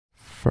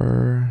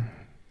Fur-bearing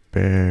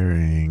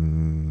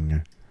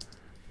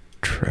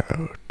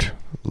trout.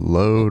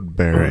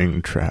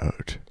 Load-bearing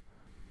trout.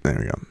 There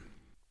we go.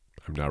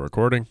 I'm not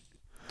recording.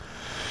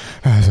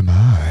 As am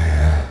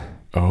I.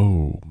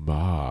 Oh,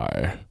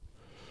 my.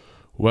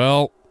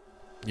 Well,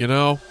 you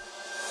know...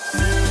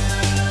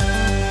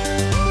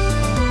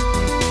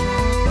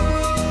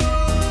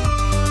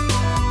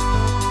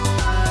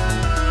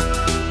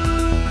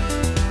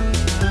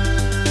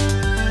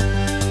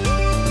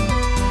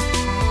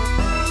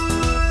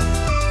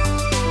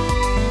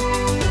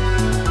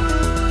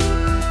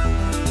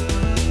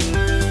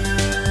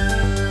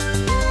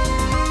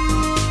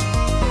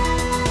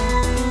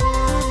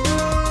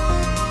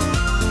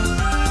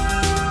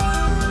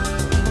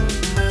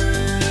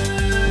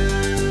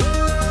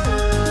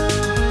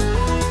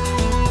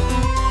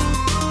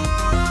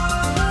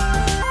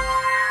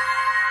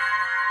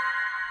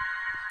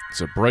 It's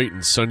a bright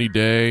and sunny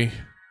day.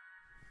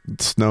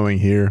 It's snowing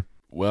here.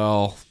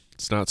 Well,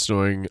 it's not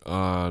snowing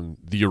on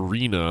the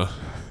arena.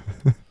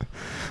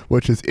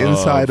 Which is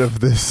inside of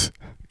this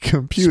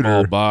computer.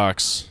 Small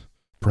box.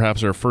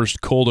 Perhaps our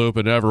first cold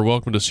open ever.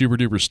 Welcome to Super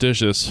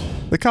Duperstitious.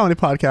 The comedy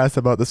podcast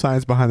about the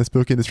science behind the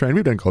spooky industry. And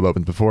we've done cold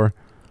opens before.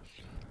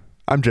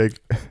 I'm Jake.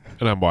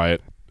 And I'm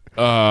Wyatt. It's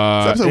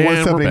episode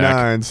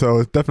 179, so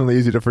it's definitely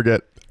easy to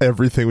forget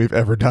everything we've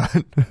ever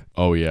done.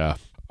 Oh, yeah.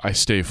 I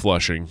stay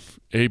flushing.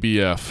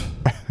 ABF.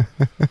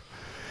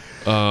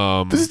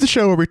 This is the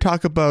show where we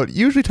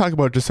usually talk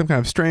about just some kind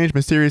of strange,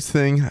 mysterious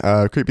thing,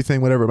 creepy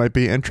thing, whatever it might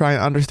be, and try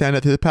and understand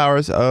it through the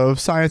powers of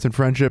science and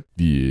friendship.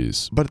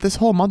 Yes. But this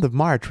whole month of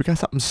March, we got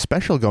something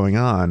special going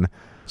on.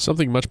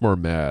 Something much more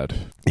mad.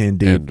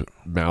 Indeed. And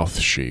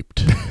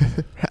mouth-shaped.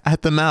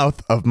 At the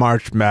mouth of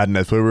March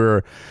Madness, where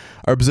we're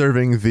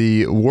observing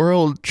the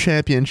World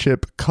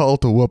Championship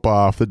Cult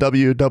Whoop-Off, the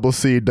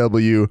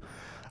WCCW,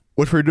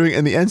 which we're doing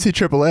in the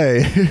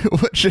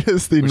NCAA, which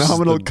is the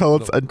Nominal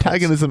Cults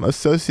Antagonism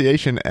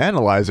Association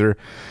Analyzer.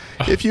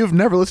 If you've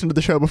never listened to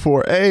the show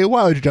before, A,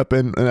 why would you jump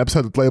in an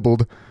episode that's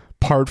labeled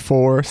Part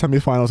 4,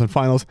 Semifinals and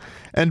Finals,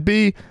 and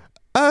B,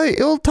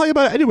 it'll tell you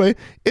about it anyway.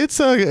 It's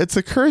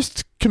a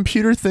cursed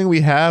computer thing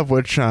we have,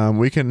 which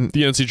we can...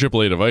 The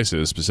NCAA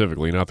devices,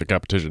 specifically, not the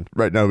competition.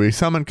 Right, no, we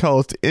summon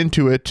cults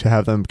into it to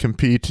have them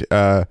compete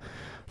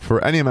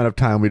for any amount of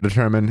time we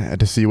determine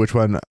to see which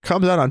one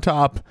comes out on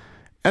top.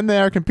 And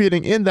they are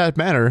competing in that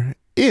manner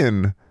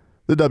in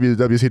the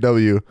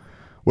WCW,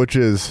 which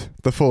is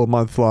the full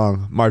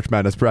month-long March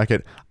Madness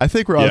bracket. I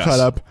think we're all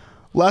caught up.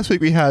 Last week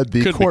we had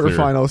the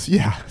quarterfinals.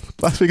 Yeah.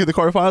 Last week at the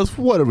quarterfinals,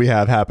 what did we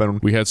have happen?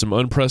 We had some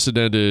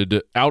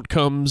unprecedented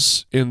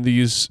outcomes in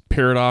these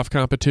paired-off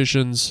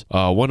competitions,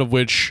 one of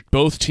which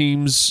both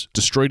teams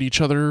destroyed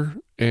each other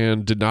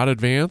and did not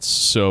advance.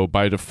 So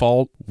by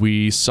default,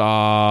 we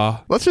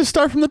saw... Let's just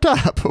start from the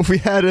top. We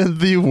had in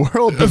the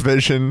World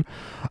Division,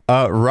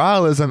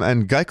 Realism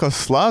and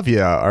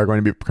Gykoslavia are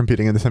going to be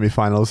competing in the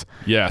semifinals.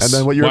 Yes. And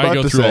then what you're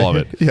about to say... all of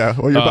it. Yeah,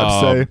 what you're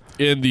about to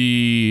say... In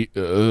the...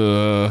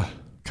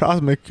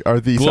 Cosmic, or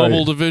the...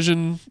 Global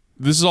Division.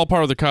 This is all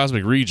part of the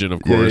Cosmic region,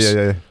 of course.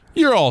 Yeah.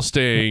 You're all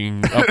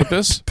staying up with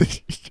this.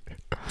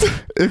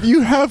 If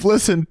you have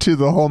listened to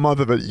the whole month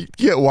of it, you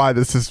get why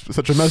this is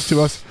such a mess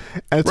to us.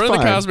 And it's We're in fine.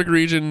 the Cosmic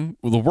region,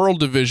 the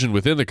World Division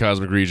within the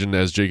Cosmic region,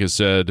 as Jake has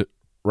said,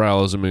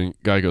 Realism and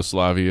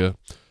Gykoslavia.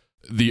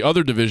 The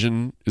other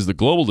division is the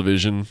Global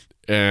Division,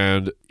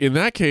 and in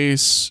that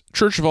case,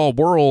 Church of All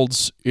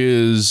Worlds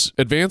is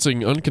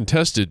advancing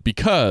uncontested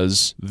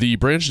because the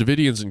Branch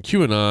Davidians and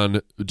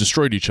QAnon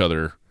destroyed each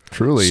other.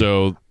 Truly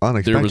so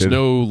unexpected.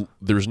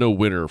 There was no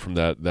winner from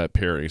that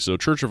pairing. So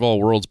Church of All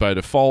Worlds by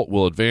default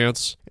will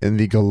advance. In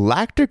the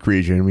Galactic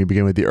region, we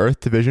begin with the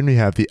Earth Division. We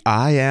have the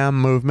I Am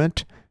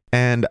Movement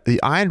and the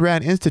Ayn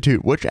Rand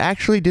Institute, which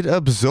actually did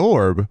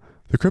absorb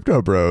the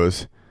Crypto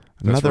Bros.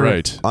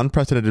 Another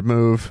unprecedented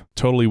move.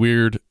 Totally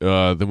weird.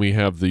 Then we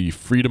have the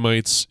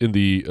Freedomites and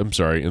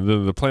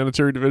then the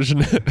Planetary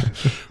Division.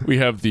 We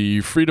have the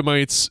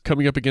Freedomites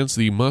coming up against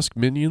the Musk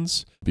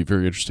Minions. Be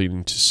very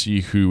interesting to see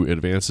who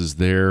advances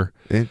there.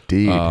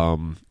 Indeed.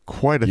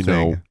 Quite a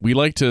thing. We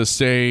like to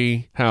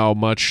say how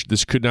much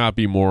this could not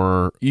be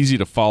more easy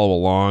to follow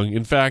along.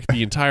 In fact,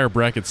 the entire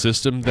bracket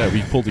system that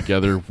we pulled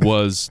together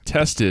was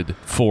tested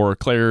for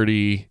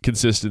clarity,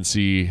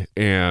 consistency,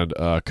 and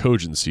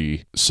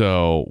cogency.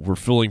 So we're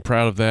feeling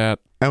proud of that.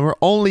 And we're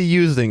only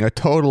using a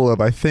total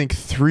of, I think,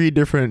 3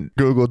 different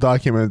Google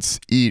documents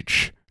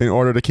each in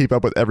order to keep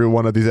up with every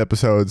one of these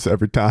episodes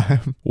every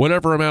time.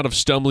 Whatever amount of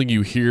stumbling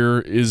you hear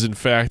is, in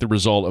fact, the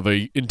result of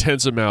an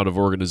intense amount of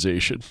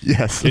organization.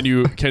 Yes. Can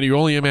you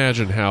only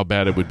imagine how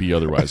bad it would be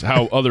otherwise?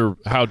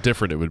 How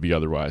different it would be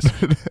otherwise?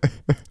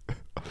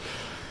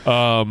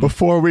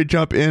 Before we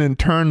jump in and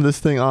turn this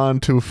thing on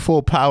to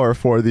full power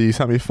for the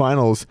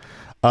semifinals,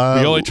 we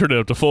only turned it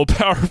up to full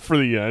power for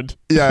the end.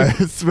 Yeah,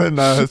 it's been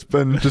just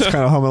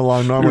kind of humming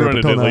along normally. We're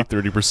running at like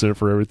 30%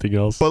 for everything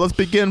else. But let's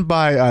begin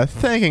by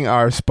thanking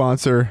our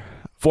sponsor.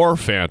 For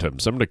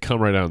Phantoms. I'm going to come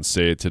right out and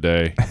say it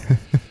today.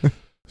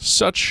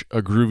 Such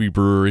a groovy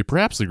brewery,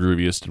 perhaps the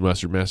grooviest in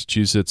Western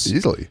Massachusetts.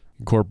 Easily.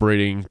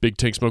 incorporating big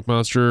tank smoke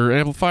monster,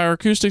 amplifier,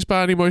 acoustics,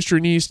 body, moisture,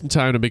 and yeast in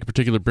time to make a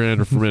particular brand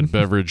of fermented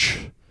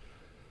beverage.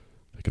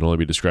 It can only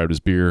be described as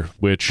beer,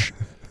 which,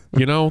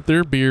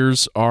 their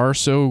beers are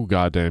so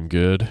goddamn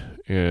good,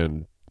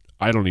 and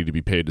I don't need to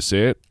be paid to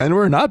say it. And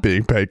we're not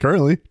being paid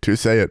currently to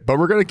say it, but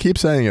we're going to keep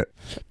saying it.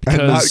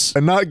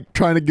 And not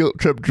trying to guilt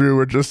trip Drew.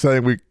 We're just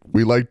saying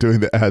we like doing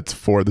the ads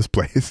for this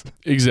place.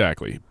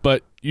 Exactly.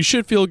 But you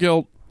should feel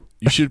guilt.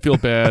 You should feel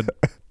bad.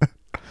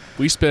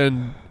 We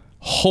spend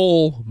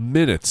whole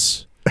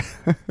minutes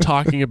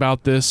talking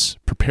about this,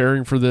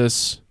 preparing for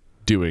this,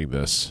 doing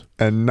this.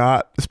 And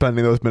not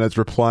spending those minutes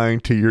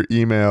replying to your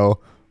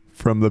email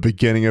from the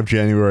beginning of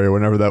January,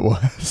 whenever that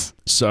was.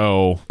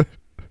 So,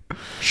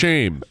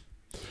 shame.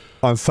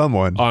 On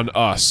someone. On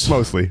us.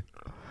 Mostly.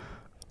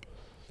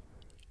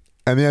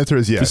 And the answer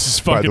is yes. This is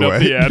fucking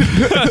up the ad.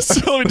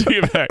 So let me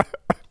take it back.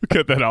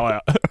 Cut that all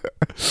out.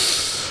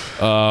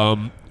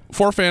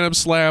 Four Phantom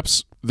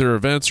slaps. Their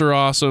events are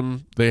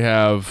awesome. They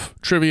have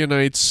trivia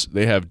nights.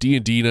 They have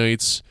D&D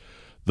nights.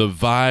 The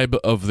vibe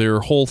of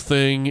their whole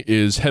thing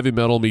is heavy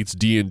metal meets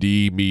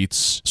D&D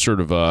meets sort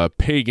of a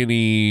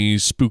pagan-y,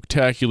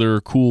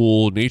 spooktacular,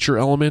 cool nature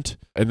element.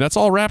 And that's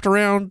all wrapped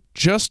around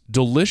just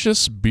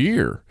delicious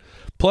beer.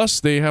 Plus,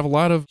 they have a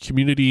lot of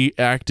community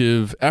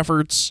active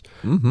efforts.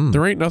 Mm-hmm.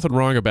 There ain't nothing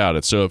wrong about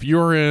it. So if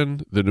you're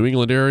in the New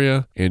England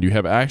area and you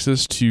have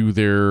access to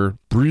their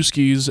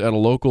brewskis at a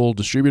local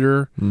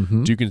distributor,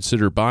 do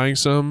consider buying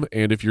some.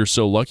 And if you're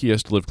so lucky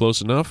as to live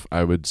close enough,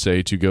 I would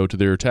say to go to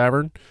their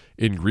tavern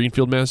in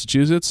Greenfield,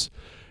 Massachusetts.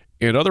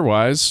 And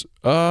otherwise,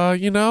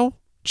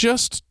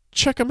 just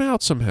check them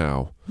out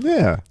somehow.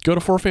 Yeah. Go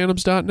to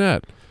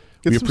fourphantoms.net.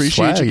 We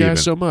appreciate you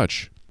guys so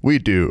much. We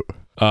do.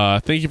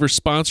 Thank you for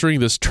sponsoring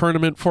this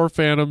tournament for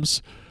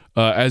Phantoms.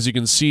 As you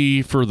can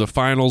see, for the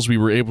finals, we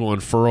were able to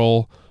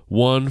unfurl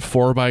one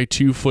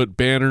 4x2 foot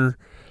banner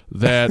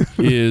that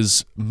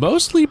is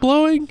mostly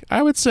blowing,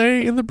 I would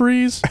say, in the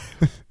breeze.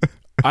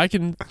 I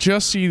can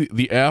just see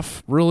the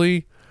F,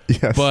 really.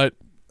 Yes. But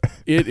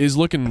it is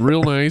looking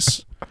real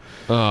nice.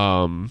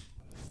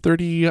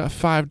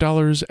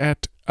 $35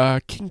 at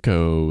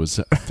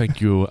Kinko's.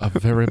 Thank you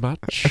very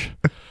much.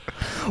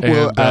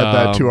 We'll add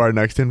that to our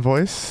next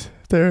invoice.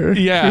 There.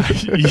 Yeah.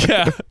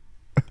 I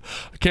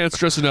can't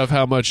stress enough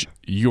how much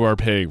you are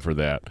paying for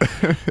that.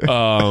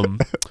 Of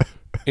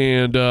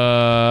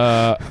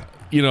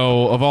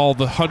all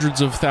the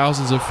hundreds of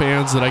thousands of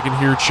fans that I can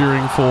hear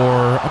cheering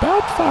for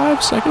about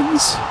 5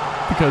 seconds,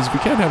 because we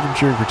can't have them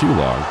cheering for too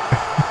long.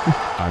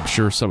 I'm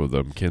sure some of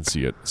them can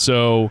see it.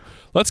 So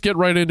let's get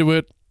right into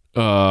it.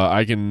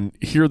 I can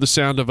hear the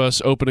sound of us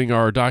opening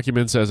our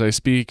documents as I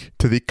speak.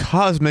 To the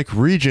Cosmic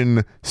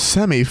Region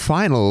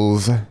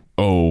semifinals.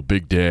 Oh,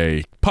 big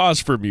day. Pause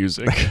for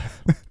music. Make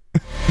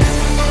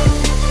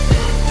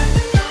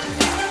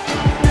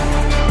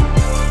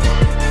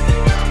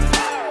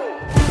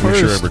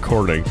sure I'm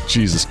recording.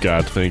 Jesus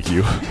God, thank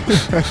you.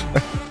 I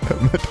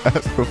meant to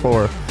ask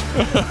before.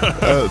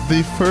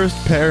 The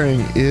first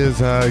pairing is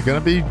going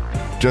to be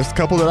just a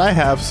couple that I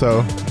have,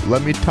 so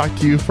let me talk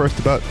to you first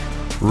about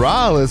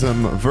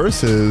Raalism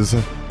versus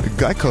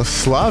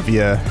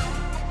Glycoslavia.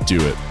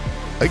 Do it.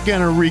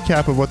 Again, a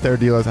recap of what their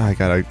deal is. I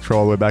gotta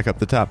scroll all the way back up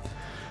the top.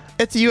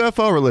 It's a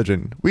UFO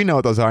religion. We know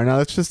what those are now.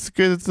 It's just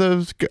because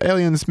those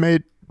aliens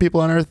made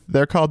people on Earth.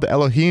 They're called the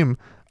Elohim.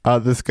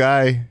 This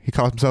guy, he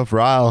calls himself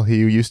Raal. He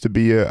used to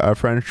be a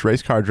French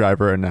race car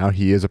driver, and now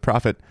he is a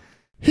prophet.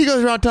 He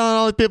goes around telling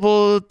all the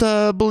people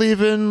to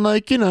believe in,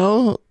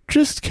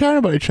 just caring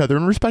about each other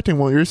and respecting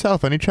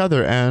yourself and each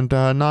other, and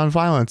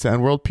non-violence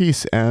and world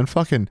peace and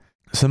fucking...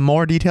 Some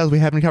more details we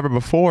haven't covered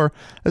before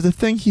is a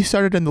thing he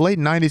started in the late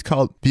 90s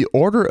called the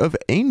Order of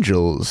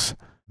Angels.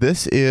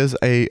 This is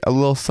a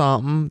little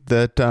something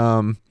that,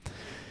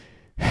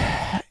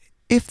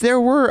 if there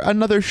were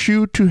another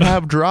shoe to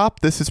have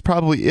dropped, this is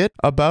probably it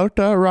about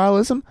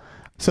Raalism.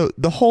 So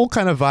the whole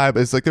kind of vibe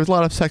is there's a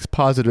lot of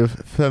sex-positive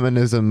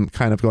feminism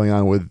kind of going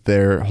on with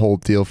their whole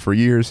deal for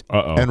years.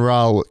 Uh-oh. And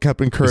Raal kept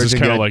encouraging... This is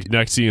kind of like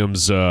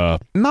Nexium's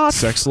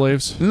sex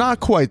slaves? Not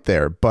quite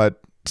there, but...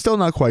 Still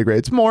not quite great.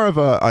 It's more of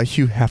a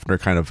Hugh Hefner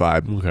kind of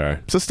vibe. Okay.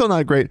 So still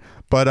not great.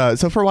 But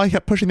so for a while, he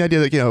kept pushing the idea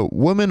that,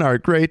 women are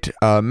great.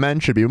 Men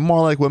should be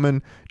more like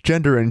women.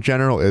 Gender in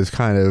general is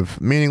kind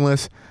of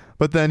meaningless.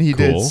 But then he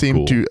did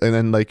seem to, and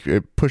then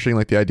pushing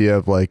the idea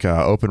of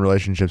open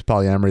relationships,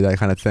 polyamory, that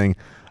kind of thing.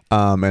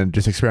 And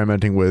just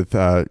experimenting with,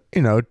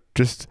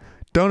 just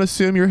don't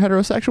assume you're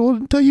heterosexual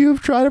until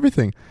you've tried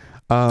everything.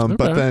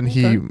 But then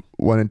he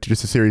went into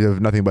just a series of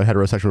nothing but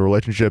heterosexual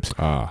relationships,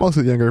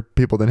 mostly younger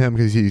people than him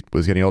because he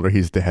was getting older.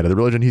 He's the head of the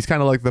religion. He's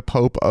kind of like the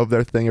pope of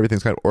their thing.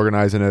 Everything's kind of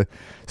organized in a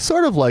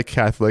sort of like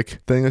Catholic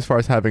thing as far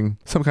as having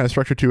some kind of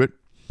structure to it,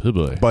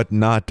 but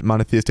not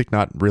monotheistic,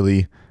 not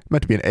really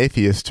meant to be an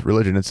atheist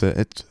religion. It's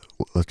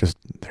just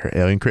they're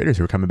alien creators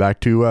who are coming back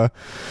to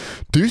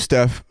do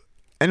stuff.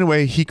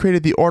 Anyway, he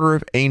created the Order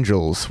of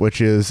Angels, which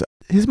is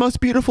his most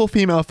beautiful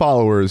female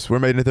followers were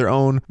made into their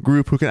own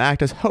group who can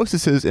act as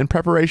hostesses in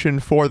preparation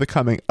for the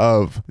coming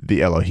of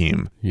the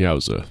Elohim.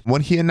 Yowza.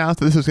 When he announced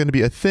that this was going to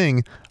be a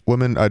thing,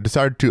 women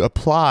decided to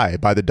apply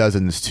by the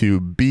dozens to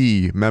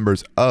be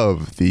members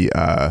of the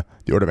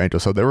Order of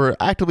Angels. So they were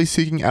actively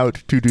seeking out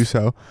to do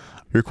so.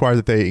 It required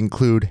that they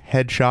include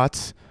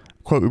headshots.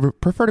 Quote, we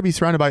prefer to be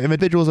surrounded by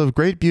individuals of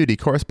great beauty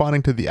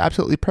corresponding to the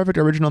absolutely perfect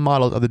original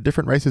models of the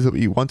different races that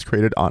we once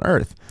created on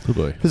Earth. Oh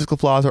boy. Physical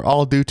flaws are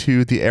all due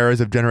to the errors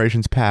of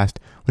generations past,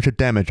 which have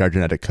damaged our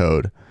genetic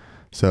code.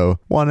 So,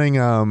 wanting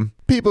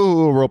people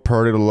who were real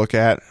pretty to look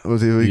at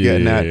was what he was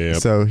getting at. Yep.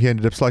 So, he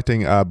ended up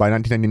selecting, by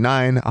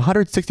 1999,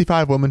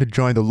 165 women to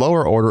join the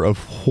lower order of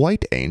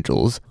white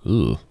angels.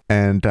 Ooh.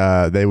 And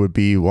they would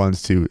be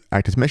ones to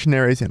act as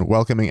missionaries and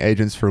welcoming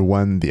agents for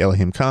when the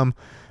Elohim come,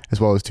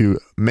 as well as to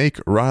make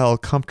Ryle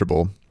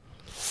comfortable,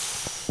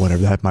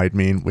 whatever that might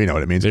mean. We know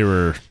what it means. They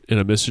were in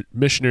a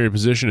missionary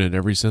position in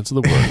every sense of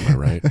the word, am I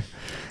right?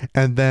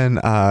 And then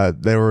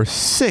there were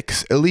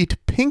 6 elite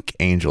pink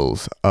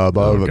angels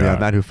above and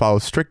beyond that who follow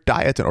strict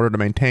diets in order to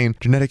maintain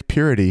genetic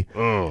purity.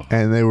 Oh.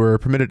 And they were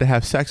permitted to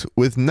have sex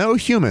with no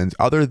humans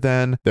other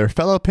than their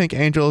fellow pink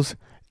angels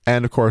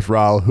and, of course,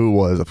 Ryle, who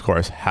was, of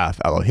course, half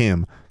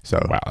Elohim.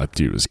 So, Wow, that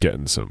dude was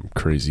getting some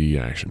crazy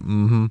action.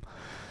 Mm-hmm.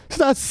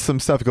 So that's some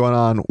stuff going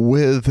on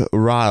with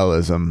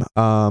Rylism.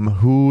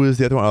 Who is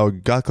the other one? Oh,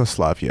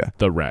 Gakoslavia.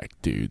 The rack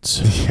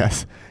dudes.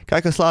 Yes.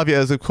 Gakoslavia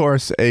is, of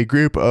course, a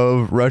group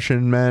of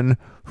Russian men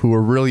who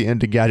were really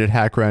into Gadget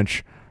Hack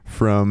Wrench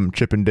from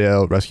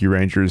Chippendale Rescue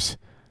Rangers.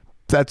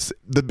 That's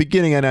the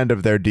beginning and end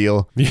of their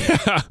deal.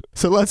 Yeah.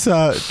 So let's,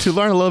 to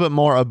learn a little bit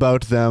more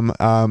about them,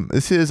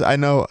 this is, I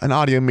know, an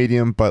audio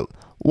medium, but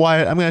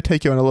Wyatt, I'm going to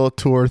take you on a little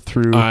tour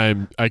through.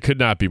 I could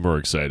not be more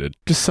excited.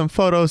 Just some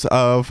photos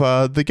of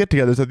the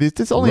get-togethers of these.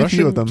 There's only Russian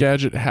a few of them.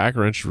 Gadget Hack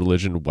Wrench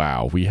Religion.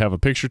 Wow. We have a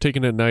picture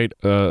taken at night,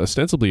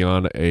 ostensibly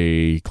on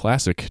a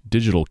classic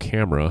digital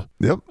camera.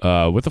 Yep.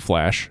 With a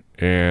flash.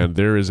 And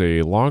there is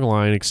a long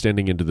line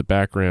extending into the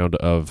background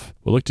of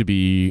what look to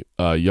be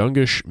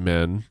youngish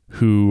men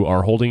who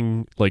are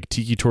holding like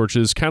tiki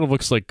torches. Kind of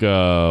looks like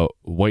a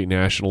white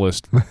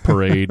nationalist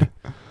parade.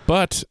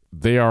 But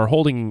they are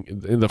holding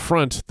in the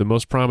front the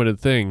most prominent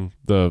thing,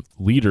 the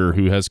leader,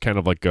 who has kind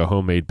of like a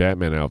homemade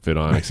Batman outfit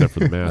on, except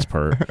for the mask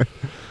part,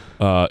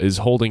 is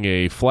holding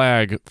a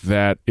flag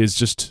that is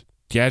just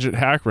Gadget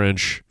Hack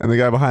Wrench. And the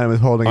guy behind him is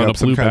holding on up a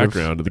blue some kind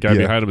background. of, The guy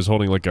behind him is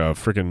holding like a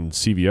freaking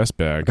CVS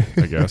bag,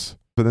 I guess.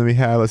 But then we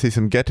have, let's see,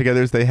 some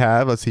get-togethers they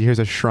have. Let's see, here's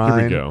a shrine.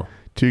 Here we go.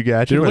 To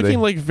Gadget. They're looking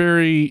like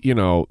very,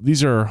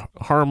 these are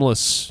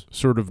harmless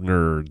sort of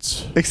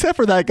nerds. Except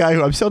for that guy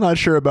who I'm still not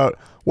sure about,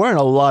 wearing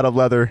a lot of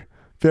leather.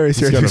 Very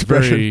serious He's got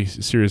expression. A very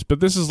serious, but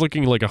this is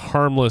looking like a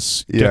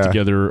harmless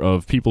get-together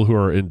of people who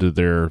are into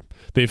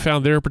they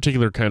found their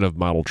particular kind of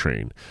model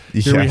train.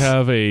 Here we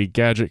have a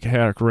Gadget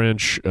Hack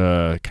Wrench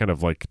kind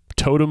of like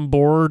totem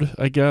board,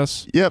 I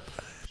guess. Yep.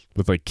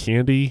 With like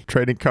candy.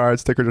 Trading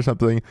cards, stickers or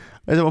something.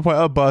 There's at one point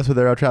a bus where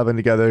they're out traveling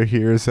together.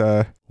 Here's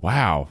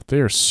Wow,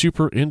 they are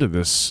super into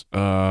this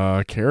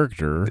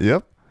character.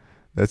 Yep.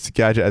 That's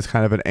Gadget as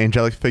kind of an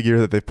angelic figure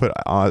that they put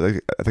on,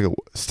 I think,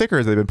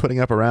 stickers they've been putting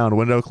up around,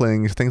 window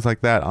clings, things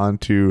like that,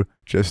 onto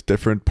just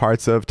different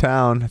parts of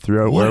town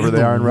throughout wherever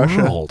they are in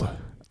Russia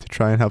to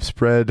try and help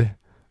spread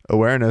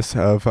awareness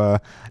of. Now,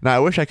 I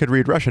wish I could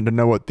read Russian to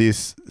know what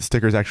these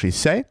stickers actually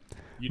say.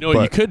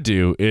 What you could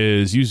do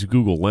is use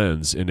Google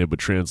Lens and it would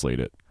translate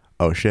it.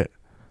 Oh, shit.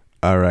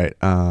 All right.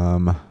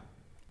 Come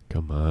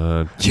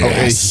on.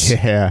 Yes.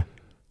 Okay, yeah.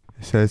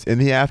 It says, in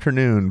the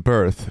afternoon,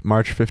 birth,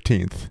 March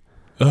 15th.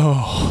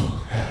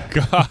 Oh,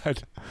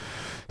 God.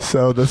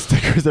 So the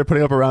stickers they're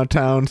putting up around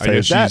town say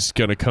I guess she's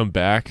going to come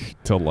back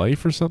to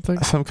life or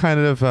something? Some kind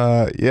of,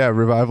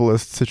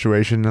 revivalist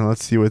situation. And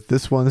let's see what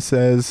this one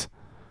says.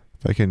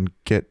 If I can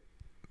get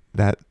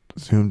that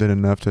zoomed in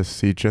enough to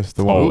see just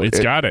the one. Oh,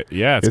 it's got it.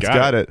 Yeah, it's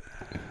got it.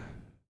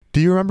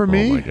 Do you remember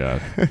me? Oh, my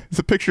God. It's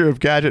a picture of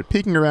Gadget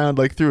peeking around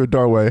like through a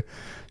doorway.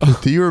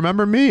 Do you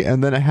remember me?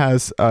 And then it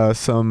has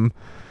some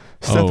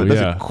stuff that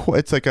doesn't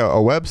it's like a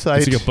website.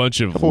 It's like a bunch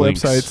of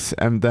links. Websites.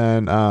 And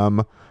then,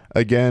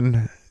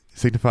 again,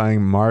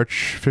 signifying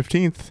March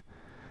 15th.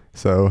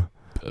 So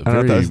I don't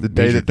know if that was the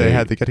day that they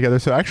had to get together.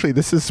 So actually,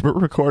 we're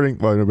recording.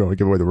 Well, we don't want to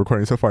give away the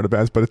recording so far in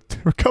advance, but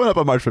we're coming up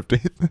on March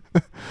 15th.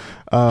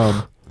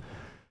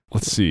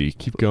 Let's see.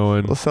 Keep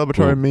going. A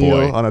celebratory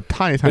meal on a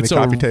tiny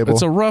coffee table.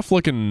 It's a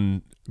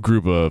rough-looking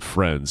group of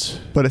friends.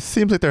 But it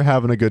seems like they're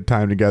having a good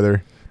time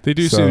together. They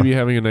do seem to be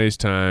having a nice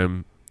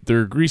time.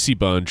 They're a greasy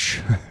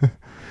bunch.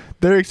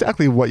 They're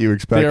exactly what you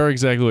expect. They are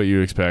exactly what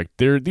you expect.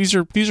 These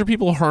are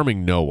people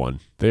harming no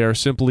one. They are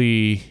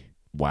simply,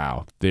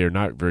 wow. They are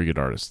not very good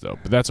artists, though.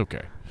 But that's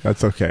okay.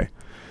 That's okay.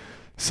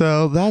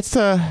 So that's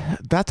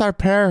our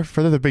pair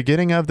for the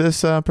beginning of this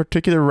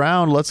particular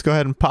round. Let's go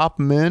ahead and pop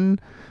them in.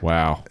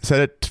 Wow.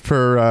 Set it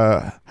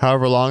for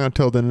however long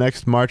until the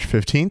next March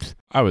 15th.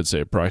 I would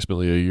say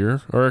approximately a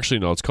year. Or actually,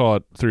 no, let's call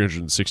it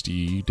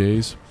 360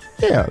 days.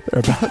 Yeah,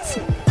 thereabouts.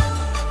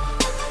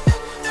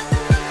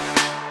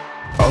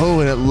 Oh,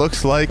 and it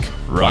looks like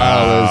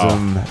Wow.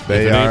 Rialism. If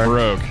it ain't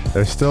broke.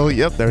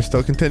 They're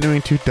still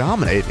continuing to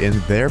dominate in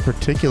their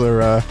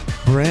particular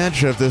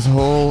branch of this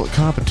whole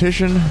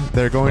competition.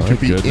 They're going to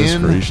be goodness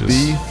in gracious.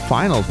 the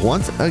finals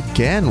once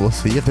again. We'll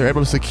see if they're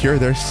able to secure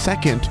their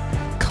second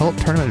cult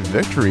tournament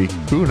victory.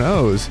 Who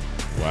knows?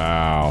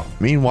 Wow.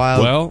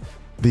 Meanwhile, Well,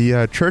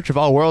 the Church of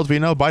All Worlds, we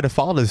know by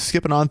default, is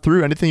skipping on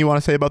through. Anything you want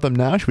to say about them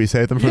now? Should we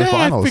save them for the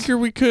finals? I figure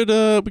we could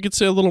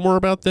say a little more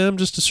about them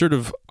just to sort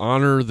of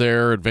honor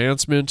their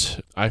advancement.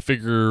 I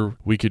figure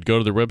we could go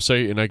to their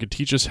website and I could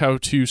teach us how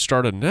to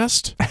start a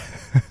nest.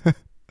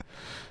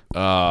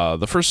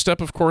 The first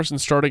step, of course, in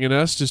starting a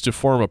nest is to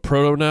form a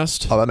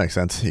proto-nest. Oh, that makes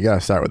sense. You got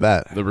to start with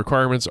that. The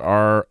requirements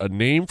are a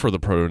name for the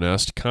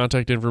proto-nest,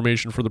 contact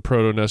information for the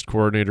proto-nest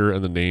coordinator,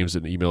 and the names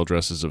and email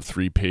addresses of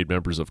 3 paid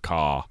members of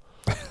CAW.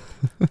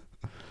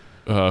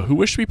 Who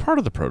wish to be part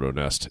of the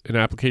proto-nest. An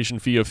application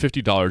fee of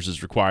 $50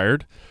 is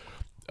required,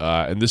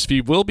 and this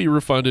fee will be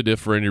refunded if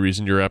for any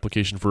reason your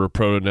application for a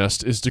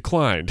proto-nest is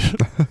declined.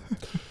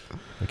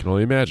 I can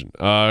only imagine.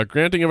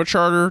 Granting of a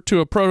charter to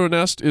a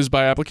proto-nest is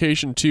by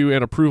application to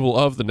and approval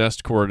of the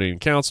Nest Coordinating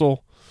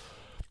Council.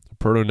 The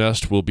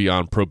proto-nest will be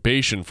on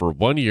probation for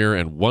 1 year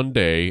and 1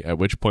 day, at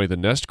which point the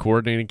Nest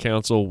Coordinating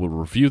Council will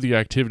review the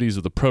activities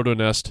of the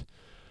proto-nest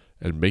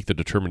and make the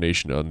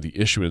determination on the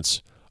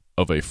issuance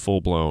of a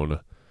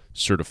full-blown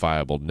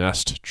certifiable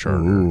nest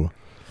charter. Ooh.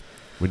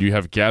 When you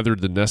have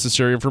gathered the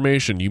necessary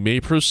information, you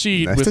may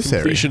proceed with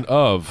Necessary. completion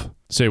of...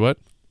 Say what?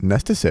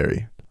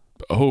 Necessary.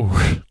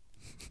 Oh,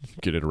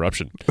 good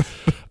interruption.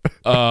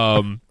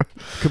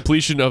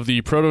 Completion of the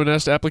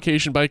proto-nest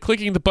application by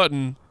clicking the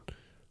button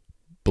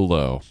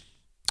below.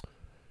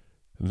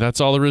 And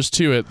that's all there is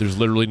to it. There's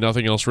literally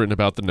nothing else written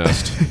about the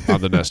nest on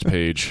the nest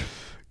page.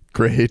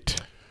 Great.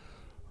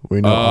 We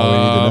know all we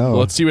need to know.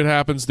 Let's see what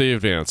happens. They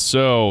advance.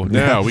 So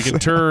now we can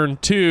turn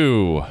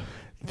to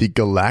the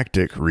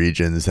Galactic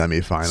Region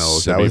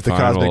semifinals. That was the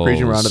Cosmic Semifinals.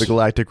 Region round of the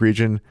Galactic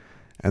Region.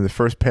 And the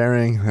first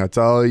pairing, that's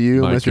all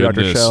you, My Mr. Dr.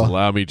 goodness, Shell.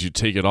 allow me to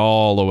take it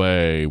all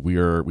away. We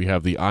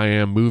have the I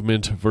Am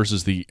movement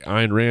versus the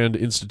Ayn Rand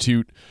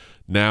Institute,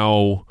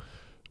 now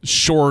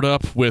shored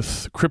up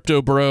with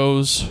crypto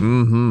bros.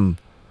 Mm-hmm.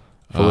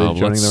 Fully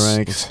joining the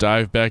ranks. Let's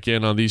dive back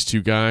in on these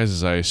two guys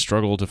as I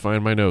struggle to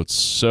find my notes.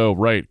 So,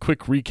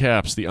 quick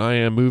recaps. The I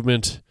Am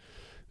movement.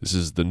 This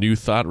is the New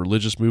Thought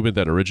religious movement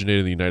that originated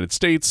in the United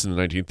States in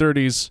the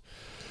 1930s.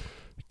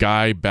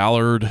 Guy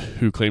Ballard,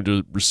 who claimed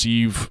to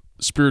receive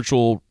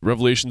spiritual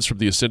revelations from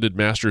the ascended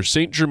master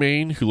Saint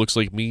Germain, who looks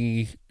like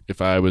me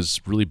if I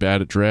was really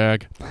bad at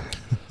drag.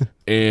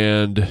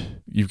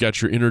 And you've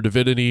got your inner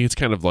divinity. It's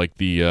kind of like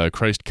the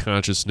Christ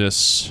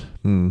consciousness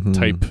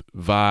type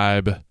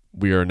vibe.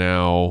 We are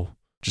now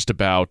just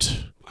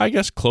about, I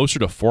guess, closer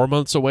to 4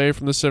 months away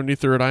from the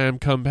 73rd I Am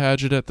Come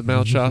pageant at the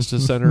Mount Shasta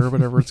Center or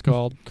whatever it's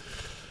called.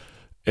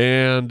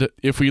 And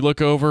if we look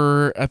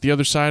over at the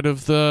other side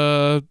of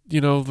the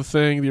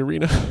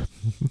arena,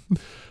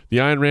 the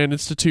Ayn Rand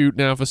Institute,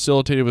 now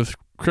facilitated with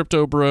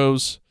crypto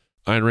bros.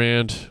 Ayn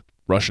Rand,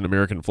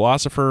 Russian-American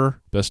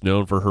philosopher, best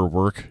known for her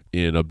work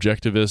in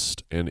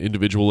objectivist and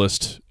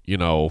individualist,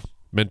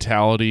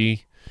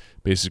 mentality.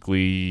 Basically,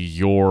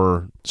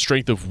 your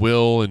strength of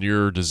will and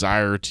your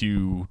desire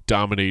to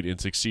dominate and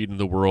succeed in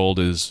the world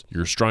is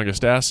your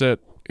strongest asset.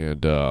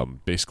 And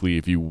basically,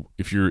 if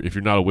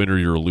you're not a winner,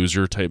 you're a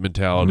loser type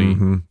mentality.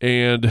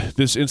 And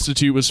this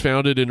institute was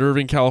founded in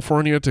Irvine,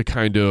 California, to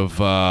kind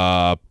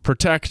of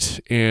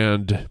protect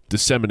and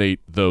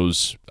disseminate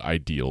those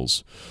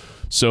ideals.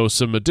 So,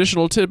 some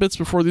additional tidbits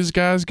before these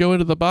guys go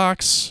into the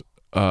box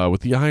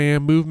with the I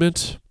Am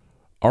movement.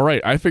 All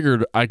right, I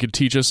figured I could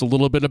teach us a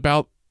little bit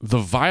about the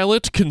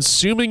violet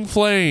consuming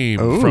flame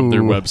from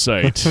their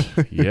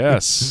website.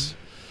 Yes.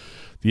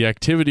 The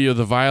activity of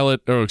the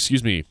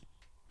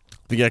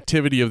the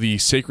activity of the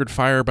sacred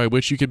fire by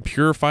which you can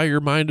purify your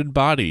mind and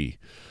body.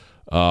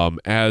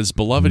 As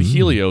beloved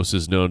Helios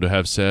is known to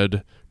have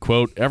said,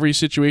 quote, every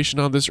situation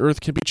on this earth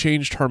can be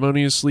changed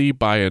harmoniously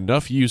by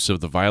enough use of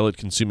the violet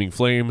consuming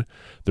flame.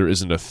 There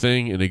isn't a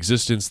thing in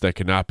existence that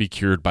cannot be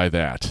cured by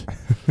that.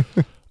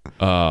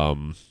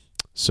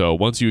 So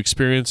once you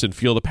experience and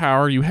feel the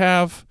power you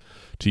have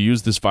to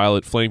use this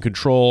violet flame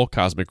control,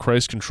 cosmic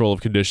Christ control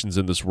of conditions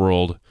in this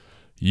world,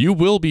 you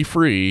will be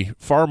free,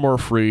 far more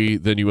free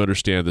than you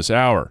understand this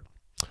hour.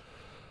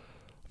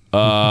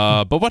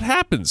 But what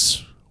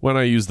happens when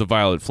I use the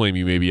violet flame,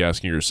 you may be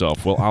asking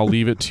yourself? Well, I'll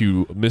leave it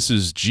to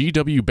Mrs.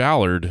 G.W.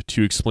 Ballard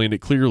to explain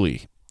it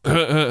clearly.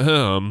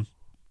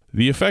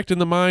 The effect in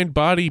the mind,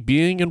 body,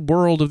 being, and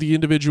world of the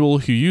individual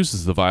who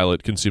uses the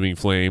violet consuming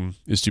flame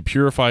is to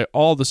purify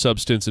all the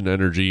substance and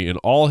energy in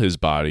all his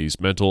bodies,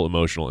 mental,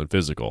 emotional, and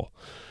physical.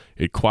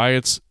 It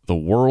quiets the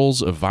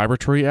whirls of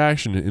vibratory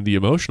action in the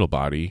emotional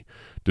body,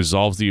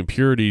 dissolves the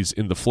impurities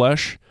in the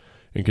flesh,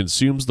 and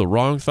consumes the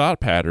wrong thought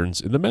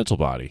patterns in the mental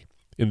body.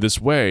 In this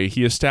way,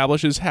 he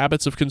establishes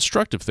habits of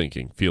constructive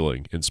thinking,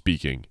 feeling, and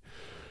speaking.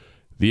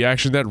 The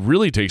action that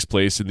really takes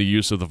place in the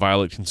use of the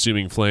violet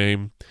consuming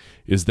flame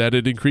is that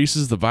it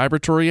increases the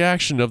vibratory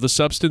action of the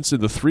substance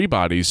in the three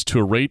bodies to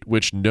a rate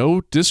which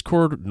no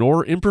discord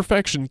nor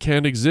imperfection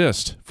can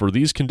exist, for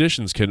these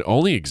conditions can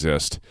only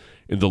exist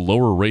in the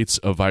lower rates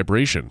of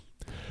vibration.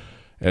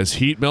 As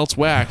heat melts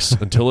wax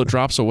until it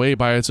drops away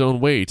by its own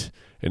weight,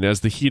 and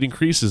as the heat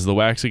increases, the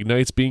wax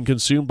ignites being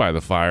consumed by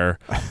the fire,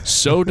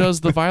 so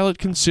does the violet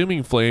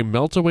consuming flame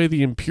melt away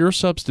the impure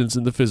substance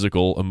in the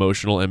physical,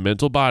 emotional, and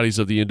mental bodies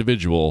of the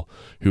individual,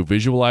 who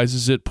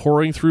visualizes it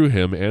pouring through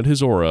him and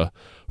his aura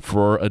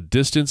for a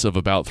distance of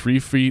about 3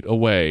 feet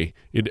away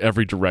in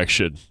every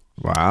direction.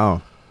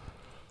 Wow.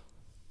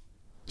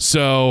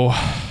 So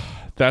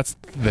that's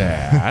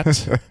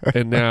that.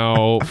 And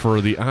now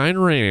for the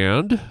Ayn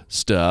Rand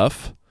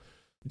stuff.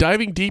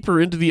 Diving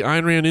deeper into the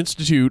Ayn Rand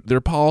Institute,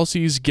 their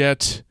policies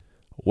get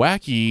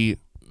wacky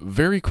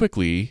very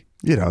quickly.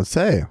 You don't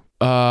say.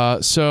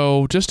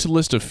 So just to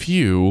list a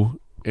few,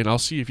 and I'll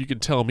see if you can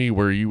tell me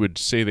where you would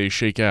say they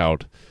shake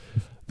out.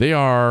 They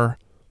are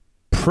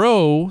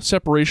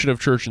pro-separation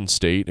of church and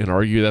state and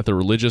argue that the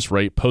religious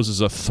right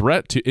poses a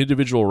threat to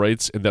individual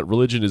rights and that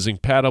religion is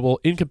incompatible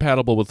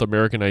with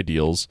American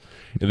ideals.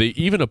 And they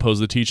even oppose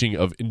the teaching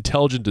of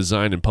intelligent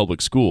design in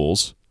public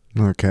schools.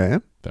 Okay.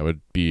 That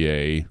would be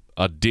a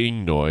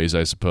ding noise,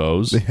 I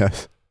suppose.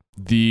 Yes.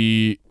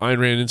 The Ayn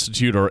Rand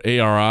Institute, or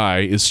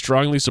ARI, is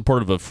strongly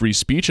supportive of free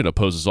speech and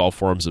opposes all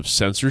forms of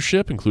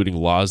censorship, including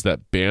laws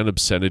that ban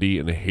obscenity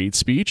and hate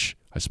speech.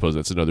 I suppose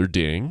that's another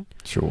ding.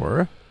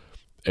 Sure.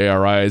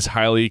 ARI is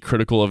highly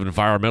critical of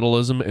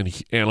environmentalism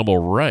and animal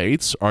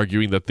rights,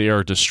 arguing that they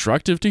are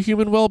destructive to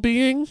human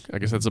well-being. I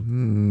guess that's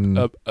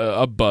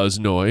a buzz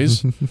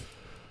noise.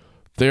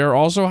 They are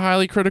also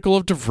highly critical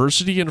of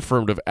diversity and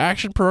affirmative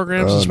action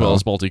programs, as well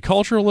as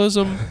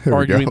multiculturalism,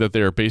 arguing that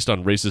they are based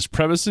on racist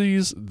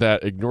premises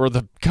that ignore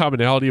the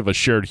commonality of a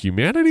shared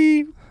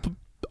humanity.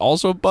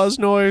 Also buzz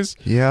noise.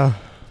 Yeah.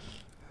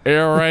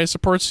 ARI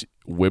supports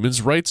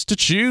women's rights to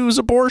choose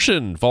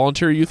abortion,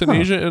 voluntary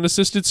euthanasia, and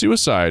assisted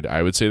suicide.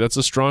 I would say that's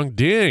a strong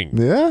ding.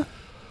 Yeah.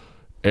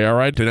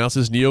 ARI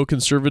denounces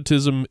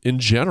neoconservatism in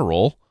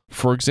general.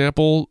 For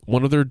example,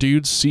 one of their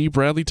dudes, C.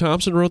 Bradley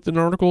Thompson, wrote an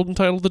article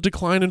entitled The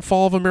Decline and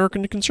Fall of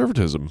American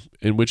Conservatism,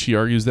 in which he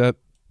argues that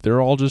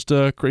they're all just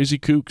crazy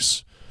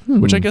kooks,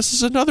 which I guess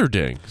is another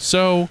ding.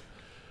 So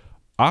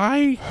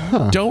I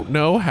don't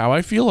know how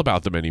I feel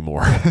about them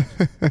anymore.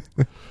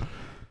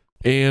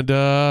 And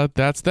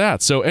that's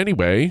that. So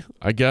anyway,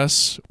 I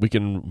guess we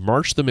can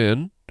march them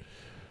in,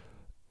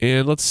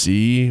 and let's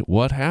see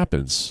what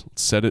happens.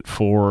 Let's set it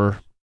for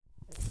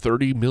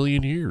 30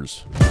 million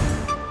years.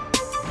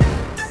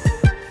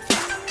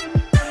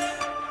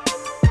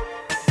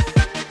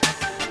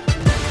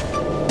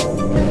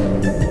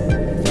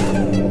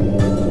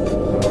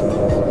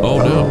 Oh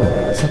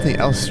no. Something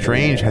else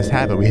strange has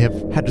happened. We have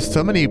had just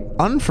so many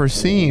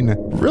unforeseen,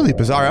 really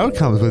bizarre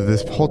outcomes with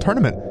this whole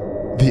tournament.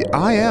 The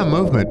I Am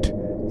movement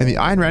and the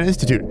Ayn Rand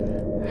Institute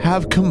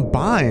have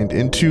combined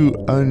into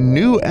a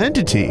new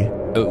entity.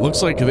 It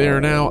looks like they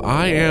are now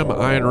I Am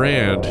Ayn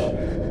Rand,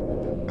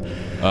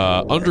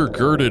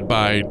 undergirded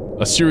by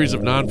a series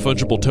of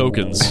non-fungible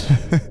tokens.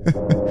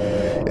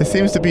 It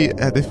seems to be,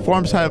 they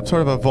form sort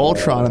of a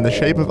Voltron in the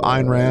shape of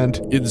Ayn Rand.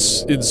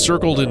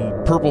 Encircled in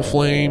purple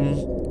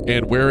flame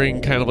and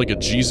wearing kind of like a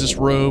Jesus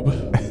robe.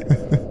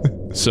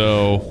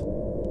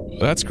 So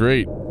that's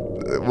great.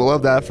 We'll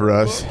love that for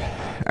us.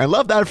 And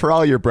love that for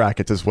all your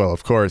brackets as well,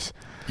 of course.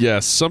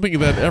 Yes, something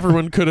that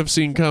everyone could have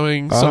seen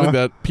coming. Something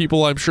that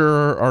people, I'm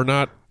sure, are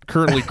not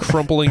currently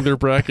crumpling their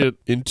bracket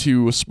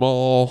into a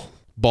small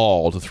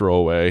ball to throw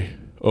away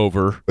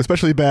over.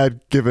 Especially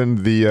bad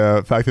given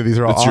the fact that these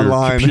are all it's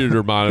online. Your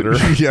computer monitor.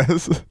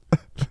 Yes.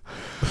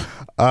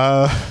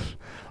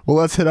 Well,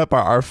 let's hit up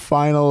our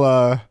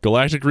final...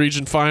 Galactic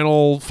region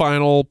final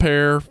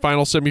pair,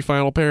 final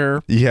semifinal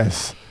pair.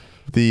 Yes.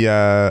 The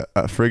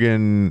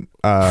friggin...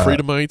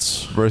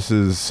 Freedomites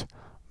versus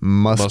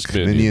Musk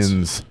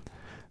Minions.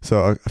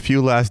 So a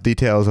few last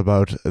details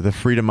about the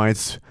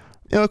Freedomites.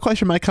 You know, a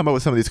question might come up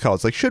with some of these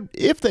cults. Like,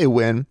 if they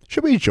win,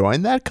 should we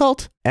join that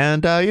cult?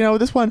 And,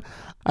 this one,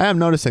 I am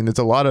noticing there's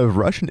a lot of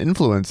Russian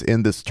influence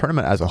in this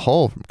tournament as a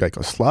whole. From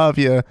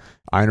Yugoslavia,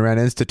 Ayn Rand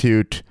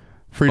Institute,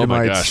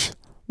 Freedomites. Oh my gosh.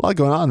 A lot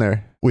going on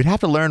there. We'd have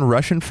to learn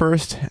Russian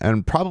first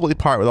and probably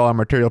part with all our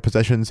material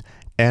possessions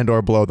and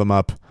or blow them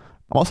up.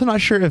 I'm also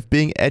not sure if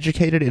being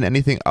educated in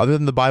anything other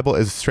than the Bible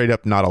is straight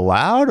up not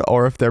allowed,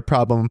 or if their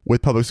problem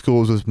with public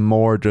schools was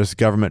more just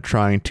government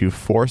trying to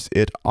force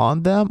it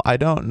on them. I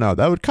don't know.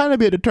 That would kind of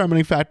be a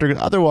determining factor,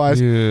 because otherwise,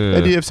 the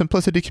idea of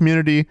simplicity,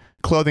 community,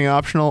 clothing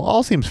optional,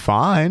 all seems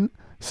fine.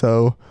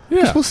 So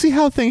just we'll see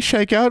how things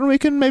shake out, and we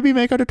can maybe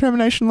make our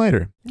determination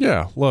later.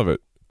 Yeah, love it.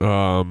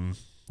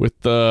 With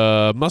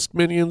the Musk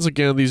Minions,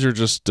 again, these are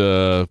just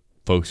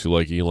folks who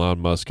like Elon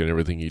Musk and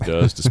everything he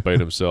does,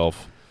 despite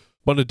himself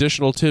One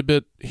additional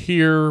tidbit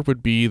here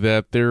would be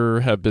that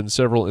there have been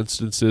several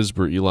instances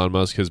where Elon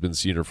Musk has been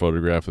seen or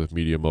photographed with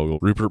media mogul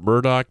Rupert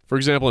Murdoch. For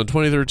example, in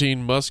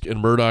 2013, Musk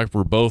and Murdoch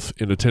were both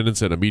in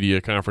attendance at a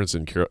media conference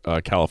in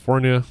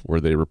California,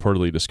 where they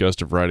reportedly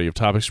discussed a variety of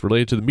topics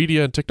related to the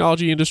media and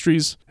technology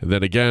industries. And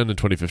then again in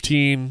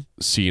 2015,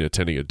 seen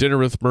attending a dinner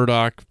with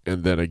Murdoch,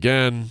 and then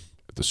again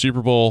at the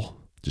Super Bowl,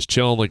 just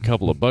chilling like a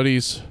couple of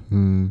buddies.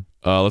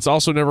 Let's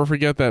also never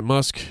forget that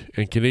Musk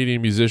and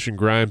Canadian musician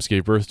Grimes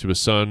gave birth to a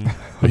son,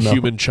 a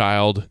human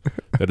child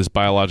that is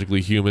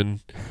biologically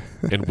human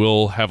and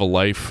will have a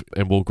life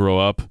and will grow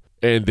up.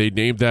 And they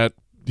named that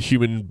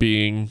human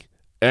being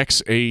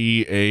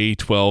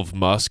XAEA12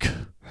 Musk,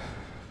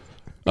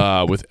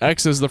 with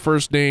X as the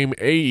first name,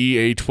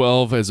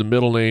 AEA12 as a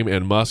middle name,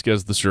 and Musk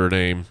as the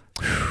surname.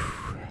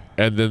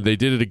 And then they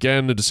did it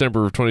again in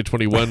December of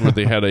 2021 where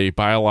they had a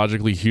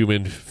biologically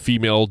human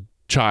female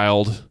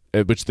child,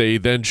 which they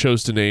then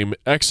chose to name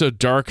Exa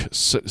Dark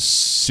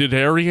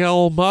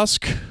Sideriel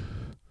Musk,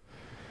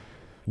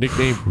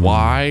 nicknamed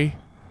Y.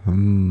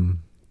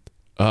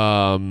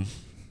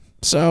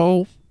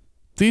 So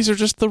these are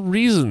just the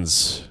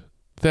reasons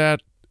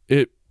that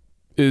it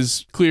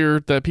is clear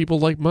that people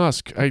like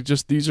Musk. I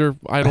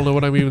don't know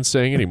what I'm even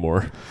saying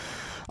anymore.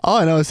 All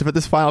I know is that for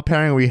this final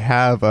pairing, we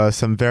have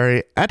some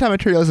very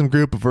anti-materialism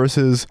group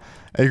versus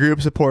a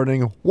group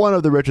supporting one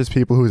of the richest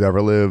people who's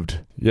ever lived.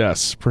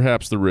 Yes,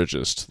 perhaps the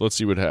richest. Let's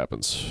see what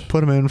happens.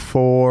 Put him in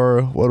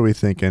for, what are we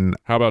thinking?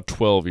 How about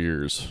 12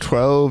 years?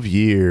 12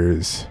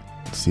 years.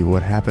 Let's see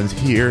what happens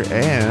here,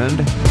 and...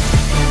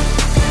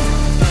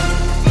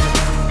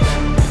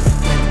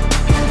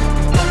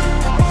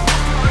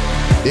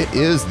 it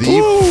is the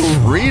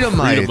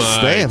Freedomites.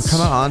 They have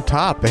come out on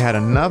top. They had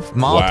enough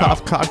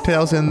Molotov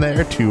cocktails in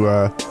there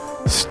to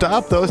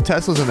stop those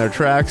Teslas in their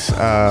tracks.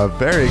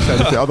 Very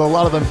excited. Although a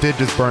lot of them did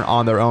just burn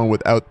on their own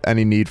without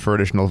any need for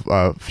additional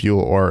fuel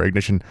or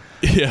ignition.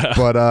 Yeah.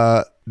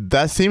 But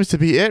that seems to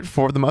be it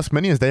for the Musk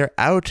Minions. They are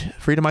out.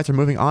 Freedomites are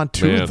moving on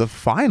to the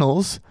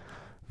finals.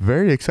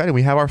 Very exciting.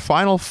 We have our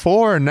final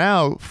four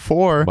now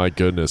for my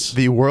goodness,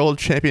 the World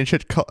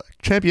Championship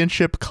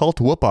Cult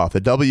Whoop-Off,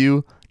 the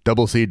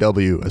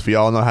WCCW, as we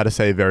all know how to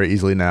say very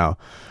easily now.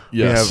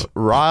 Yes. We have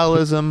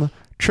Rialism,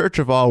 Church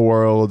of All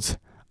Worlds,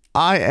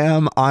 I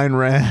Am Ayn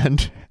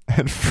Rand,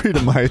 and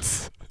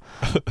Freedomites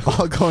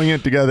all going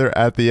in together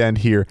at the end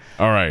here.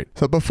 All right.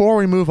 So before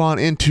we move on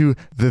into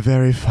the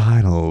very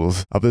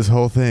finals of this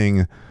whole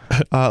thing,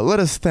 let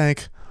us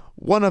thank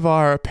one of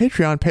our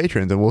Patreon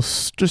patrons, and we'll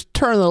just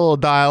turn the little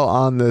dial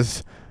on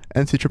this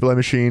NCAA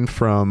machine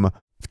from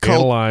Cult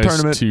Analyze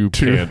Tournament to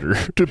Pander.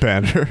 To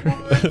Pander.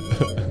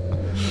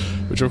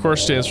 Which, of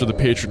course, stands for the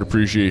Patron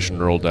Appreciation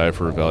Roll Die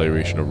for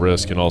Evaluation of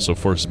Risk, and also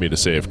forces me to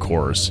say, of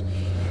course.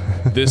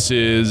 This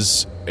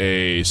is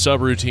a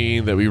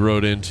subroutine that we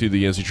wrote into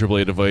the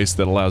NCAA device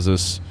that allows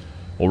us,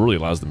 really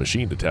allows the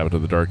machine to tap into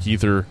the dark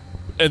ether.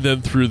 And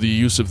then through the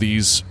use of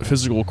these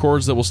physical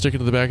cords that will stick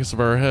into the backs of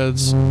our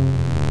heads,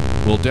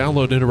 we'll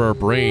download into our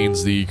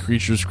brains the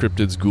creatures,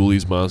 cryptids,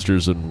 ghoulies,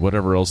 monsters, and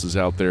whatever else is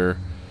out there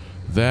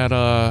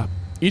that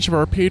each of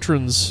our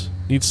patrons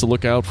needs to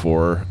look out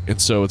for.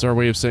 And so it's our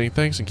way of saying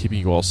thanks and keeping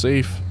you all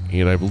safe.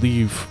 And I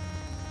believe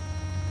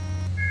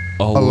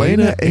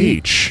Elena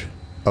H.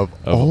 of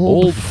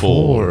Old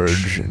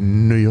Forge,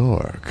 New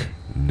York.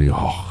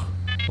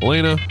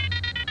 Elena,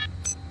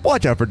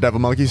 watch out for devil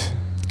monkeys.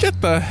 get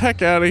the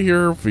heck out of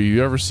here if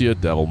you ever see a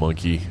devil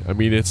monkey. I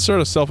mean, it's sort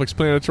of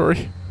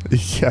self-explanatory.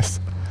 Yes.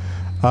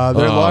 They're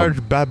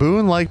large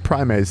baboon-like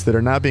primates that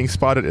are now being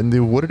spotted in the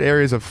wooded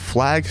areas of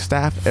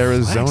Flagstaff,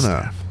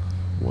 Arizona.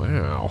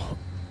 Wow.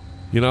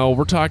 You know,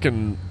 we're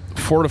talking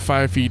 4 to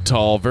 5 feet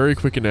tall, very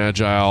quick and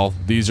agile.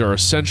 These are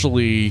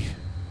essentially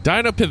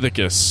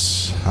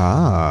Dinopithecus.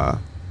 Ah.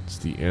 It's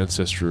the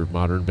ancestor of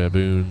modern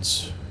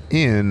baboons.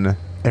 In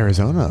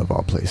Arizona, of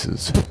all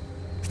places.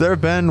 So there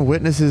have been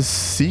witnesses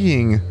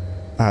seeing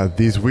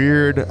these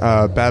weird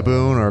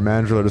baboon or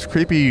mandrill or just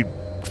creepy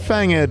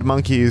fanged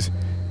monkeys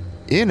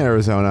in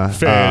Arizona.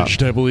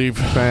 Fanged, I believe.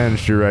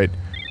 Fanged, you're right.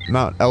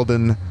 Mount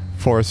Eldon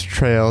Forest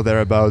Trail,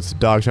 thereabouts.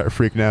 Dogs start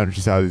freaking out, and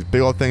she saw these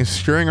big old things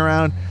scurrying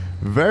around.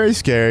 Very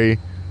scary.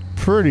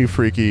 Pretty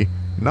freaky.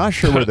 Not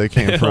sure where they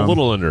came from. A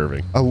little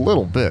unnerving. A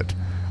little bit.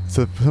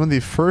 So some of the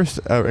first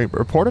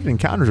reported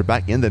encounters are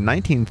back in the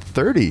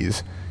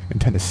 1930s in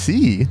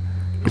Tennessee.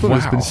 People have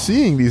just been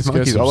seeing these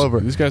monkeys all over.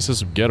 These guys have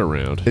some get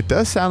around. It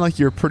does sound like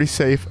you're pretty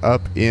safe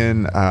up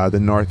in the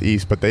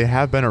Northeast, but they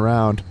have been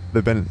around.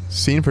 They've been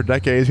seen for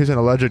decades. Here's an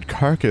alleged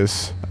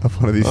carcass of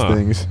one of these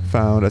things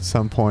found at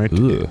some point.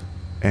 Ugh.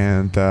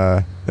 And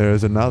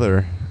there's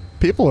another.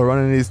 People are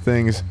running these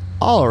things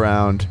all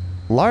around,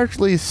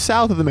 largely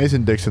south of the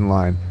Mason-Dixon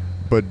line,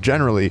 but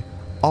generally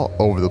all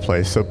over the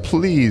place. So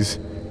please,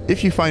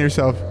 if you find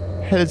yourself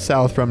headed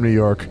south from New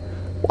York,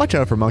 watch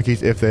out for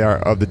monkeys if they are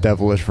of the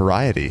devilish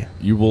variety.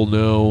 You will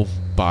know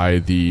by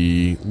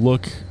the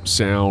look,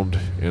 sound,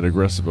 and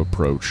aggressive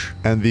approach.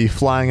 And the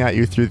flying at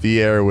you through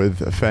the air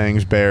with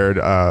fangs bared,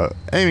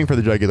 aiming for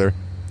the jugular,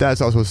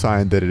 that's also a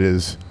sign that it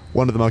is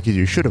one of the monkeys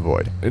you should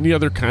avoid. Any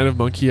other kind of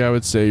monkey, I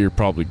would say you're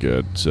probably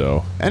good.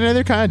 So Any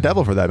other kind of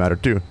devil, for that matter,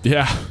 too.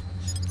 yeah,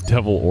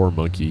 devil or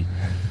monkey.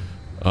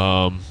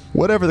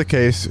 Whatever the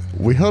case,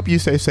 we hope you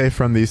stay safe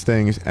from these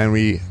things, and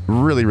we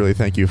really, really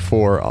thank you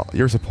for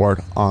your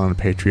support on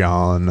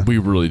Patreon. We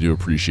really do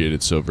appreciate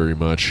it so very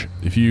much.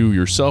 If you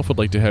yourself would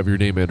like to have your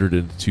name entered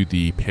into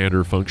the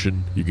Pander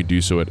function, you can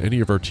do so at any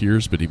of our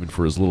tiers, but even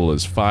for as little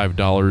as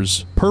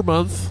 $5 per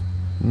month.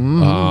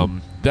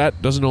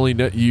 That doesn't only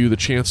net you the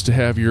chance to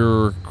have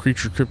your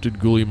creature, cryptid,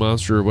 ghoulie,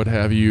 monster, or what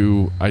have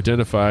you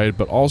identified,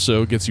 but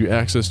also gets you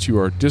access to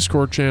our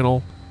Discord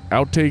channel,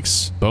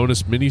 outtakes,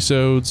 bonus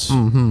minisodes,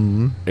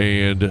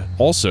 and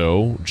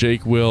also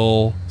Jake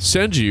will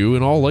send you,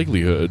 in all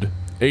likelihood,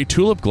 a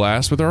tulip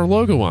glass with our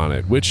logo on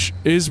it, which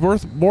is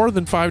worth more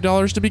than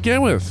 $5 to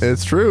begin with.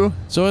 It's true.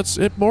 So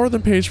it more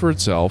than pays for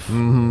itself.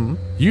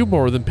 You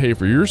more than pay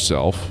for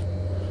yourself,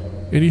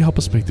 and you help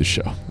us make this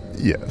show.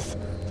 Yes.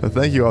 So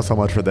thank you all so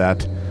much for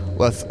that.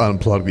 Let's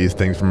unplug these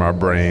things from our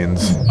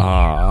brains.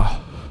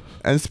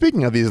 And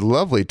speaking of these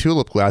lovely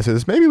tulip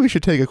glasses, maybe we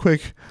should take a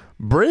quick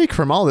break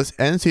from all this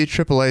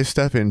NCAA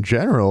stuff in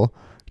general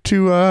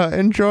to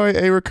enjoy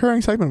a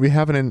recurring segment we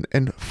haven't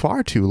in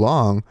far too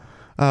long.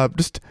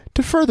 Just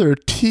to further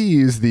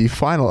tease the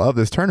final of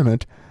this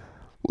tournament,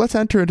 let's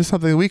enter into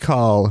something we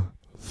call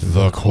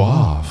The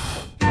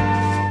Quaff.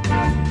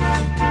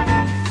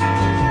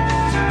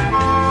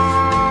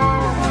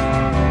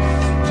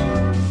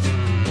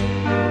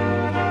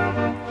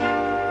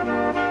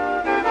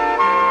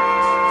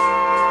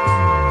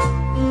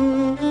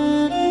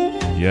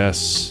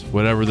 Yes,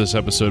 whatever this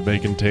episode may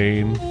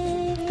contain.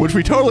 Which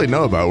we totally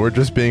know about. We're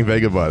just being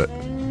vague about it.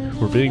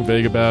 We're being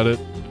vague about it,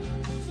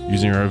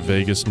 using our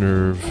vagus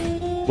nerve.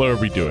 What are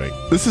we doing?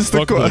 This is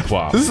the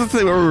Quaff. This is the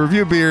thing where we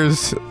review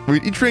beers. We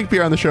each drink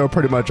beer on the show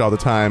pretty much all the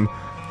time.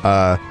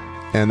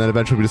 And then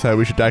eventually we decided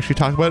we should actually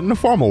talk about it in a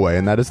formal way,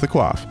 and that is the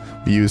quaff.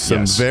 We use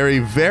some very,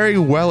 very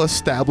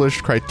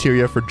well-established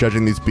criteria for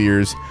judging these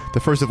beers,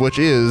 the first of which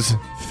is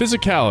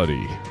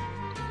physicality.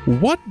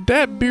 What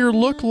that beer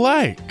look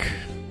like?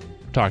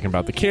 Talking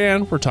about the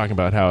can, we're talking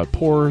about how it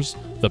pours,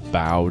 the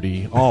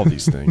bowdy, all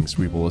these things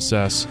we will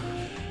assess.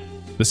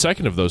 The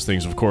second of those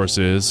things, of course,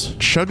 is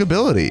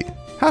chuggability.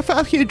 How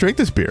fast can you drink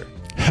this beer?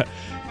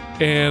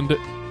 And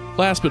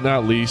last but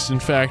not least, in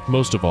fact,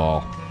 most of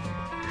all,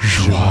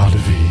 joie de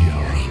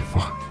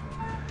vivre.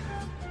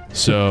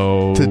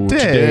 So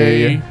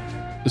today,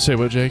 say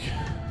what, Jake?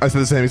 I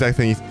said the same exact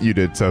thing you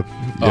did, so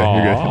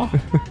yeah, you're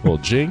good. Well,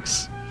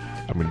 jinx.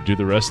 I'm going to do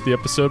the rest of the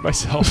episode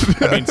myself.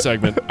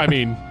 Segment.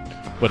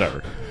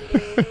 Whatever.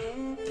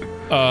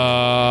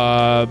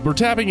 We're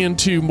tapping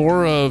into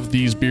more of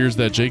these beers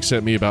that Jake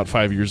sent me about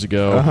 5 years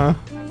ago.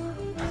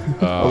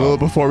 A little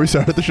before we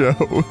started the show.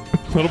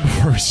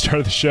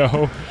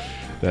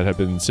 That have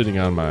been sitting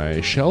on my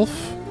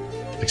shelf,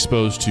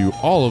 exposed to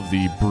all of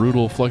the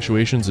brutal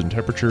fluctuations in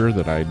temperature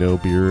that I know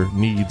beer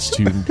needs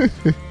to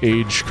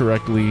age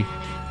correctly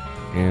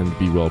and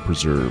be well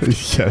preserved.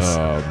 Yes.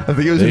 I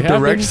think it was in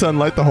direct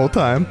sunlight the whole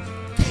time.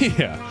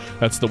 Yeah.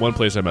 That's the one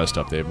place I messed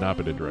up. They have not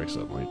been in direct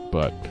sunlight.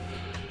 But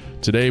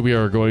today we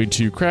are going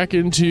to crack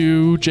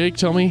into, Jake,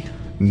 tell me.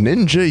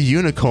 Ninja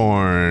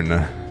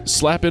Unicorn.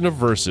 Slap in a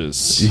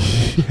versus.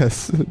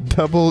 Yes.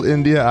 Double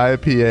India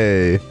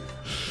IPA.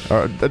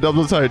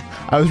 Sorry.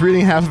 I was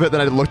reading half of it,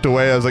 then I looked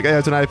away. I was like, hey,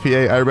 it's an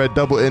IPA. I read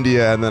Double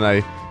India, and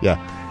then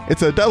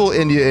it's a Double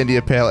India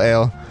Pale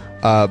Ale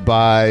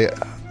by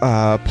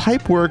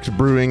Pipeworks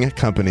Brewing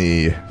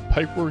Company.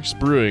 Pipeworks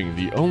Brewing,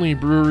 the only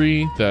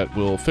brewery that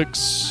will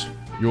fix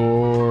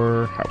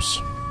your house,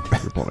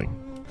 your plumbing.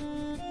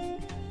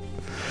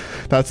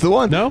 That's the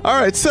one. No? All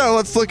right, so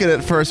let's look at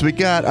it first. We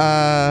got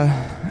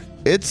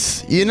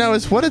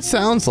it's what it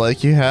sounds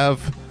like. You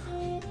have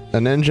a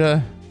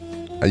ninja,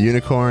 a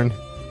unicorn.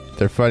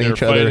 They're fighting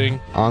each other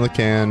on the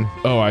can.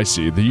 Oh, I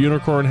see. The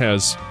unicorn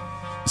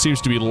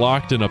seems to be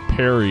locked in a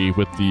parry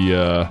with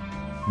the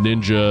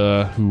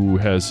ninja who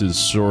has his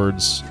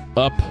swords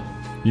up.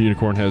 The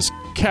unicorn has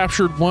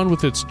captured one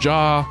with its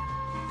jaw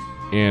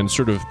and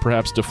sort of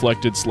perhaps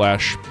deflected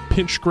 /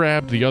 pinch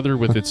grabbed the other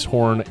with its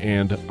horn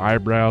and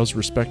eyebrows,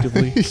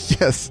 respectively.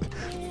 Yes.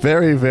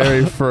 Very,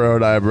 very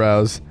furrowed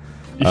eyebrows.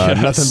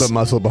 Yes. Nothing but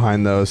muscle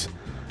behind those.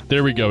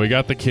 There we go. We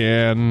got the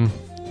can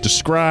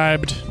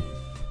described.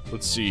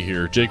 Let's see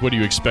here. Jake, what are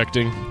you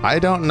expecting? I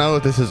don't know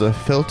if this is a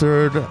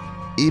filtered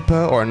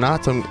IPA or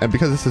not. And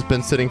because this has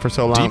been sitting for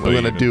so long, we're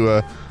going to do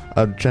a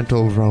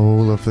gentle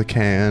roll of the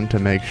can to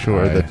make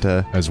sure that...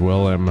 as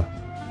well am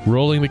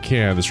rolling the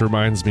can. This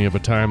reminds me of a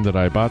time that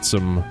I bought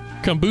some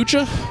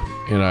kombucha,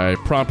 and I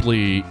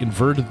promptly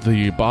inverted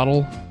the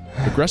bottle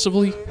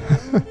aggressively,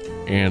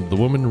 and the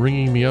woman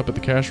ringing me up at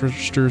the cash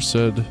register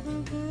said,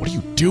 "What are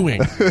you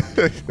doing?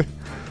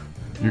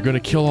 You're going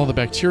to kill all the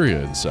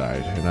bacteria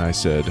inside." And I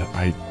said,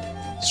 "I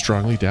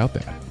strongly doubt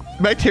that."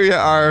 Bacteria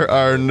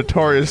are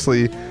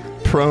notoriously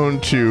prone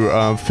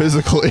to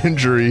physical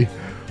injury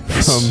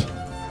from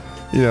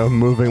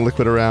moving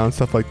liquid around,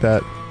 stuff like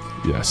that.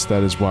 Yes,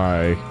 that is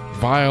why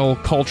vial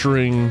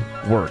culturing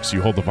works.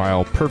 You hold the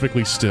vial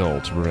perfectly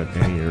still to prevent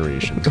any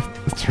aeration.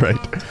 That's right.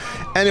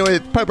 Anyway,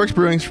 Pipeworks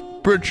Brewing,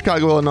 Bridge,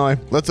 Chicago, Illinois.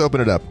 Let's open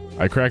it up.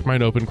 I crack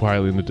mine open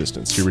quietly in the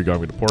distance. Here we go. I'm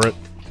going to pour it.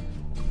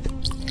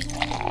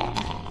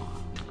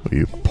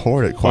 You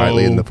poured it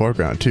quietly in the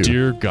foreground, too.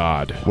 Dear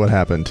God. What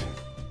happened?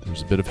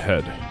 There's a bit of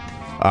head.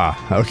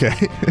 Ah,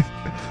 okay.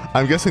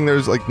 I'm guessing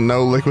there's like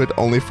no liquid,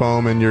 only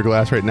foam in your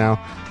glass right now.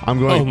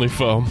 Only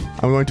foam.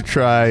 I'm going to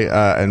try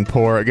and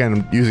pour. Again,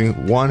 I'm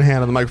using one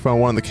hand on the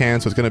microphone, one on the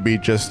can, so it's going to be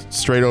just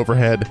straight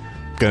overhead.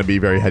 Going to be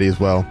very heady as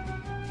well.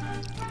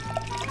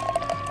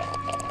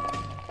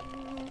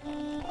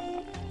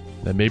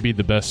 That may be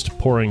the best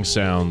pouring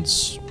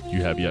sounds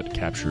you have yet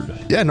captured.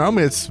 Yeah,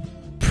 normally it's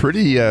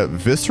pretty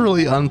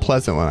viscerally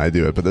unpleasant when I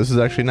do it, but this is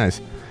actually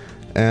nice.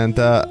 And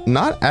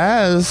not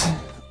as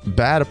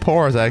bad a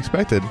pour as I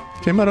expected.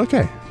 Came out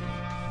okay.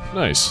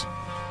 Nice.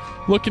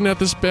 Looking at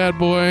this bad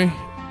boy,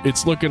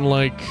 it's looking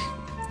like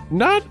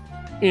not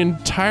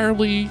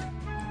entirely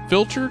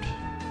filtered.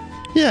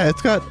 Yeah,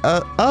 it's got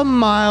a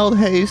mild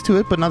haze to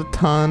it, but not a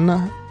ton.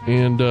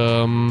 And,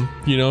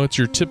 it's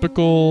your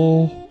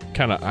typical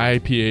kind of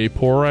IPA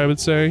pour, I would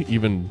say.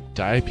 Even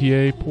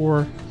DIPA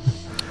pour.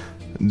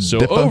 So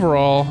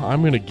overall,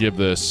 I'm going to give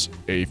this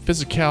a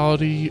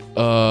physicality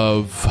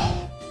of...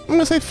 I'm going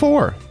to say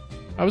 4.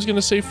 I was going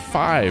to say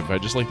 5. I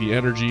just like the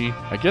energy.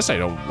 I guess I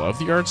don't love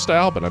the art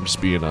style, but I'm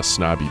just being a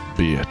snobby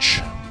bitch.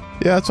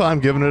 Yeah, that's why I'm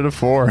giving it a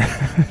 4.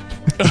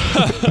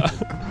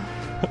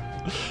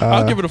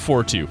 I'll give it a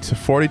 4 too. It's a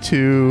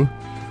 42.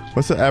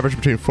 What's the average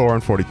between 4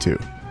 and 42?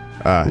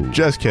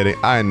 Just kidding.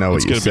 I know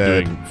what you said. It's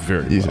going to be doing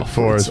very well. You said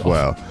 4 as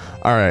well.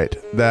 All right.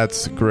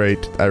 That's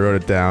great. I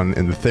wrote it down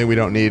in the thing we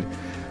don't need.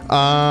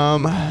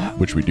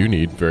 Which we do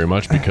need very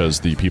much because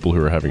the people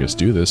who are having us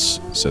do this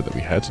said that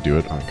we had to do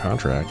it on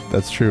contract.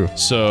 That's true.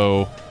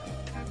 So,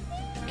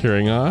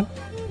 carrying on,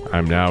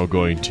 I'm now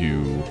going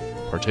to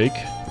partake.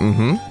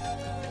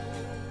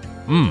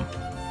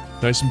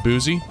 Nice and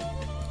boozy.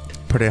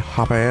 Pretty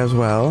hoppy as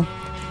well.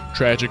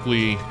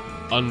 Tragically,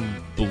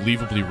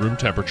 unbelievably room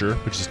temperature,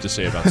 which is to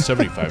say about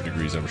 75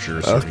 degrees, I'm sure.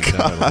 I don't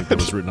think that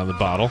was written on the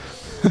bottle.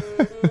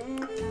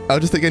 I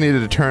was just thinking I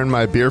needed to turn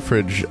my beer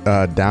fridge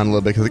down a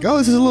little bit because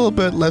this is a little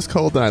bit less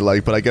cold than I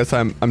like, but I guess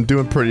I'm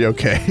doing pretty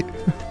okay.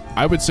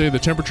 I would say the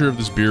temperature of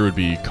this beer would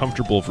be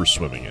comfortable for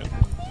swimming in.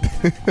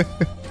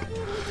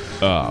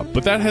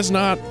 But that has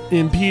not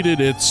impeded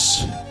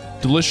its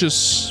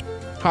delicious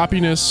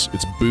hoppiness,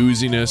 its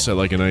booziness. I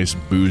like a nice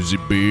boozy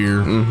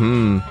beer.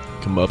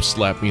 Come up,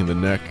 slap me in the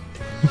neck.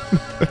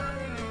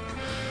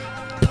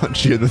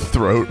 Punch you in the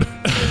throat.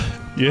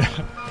 Yeah.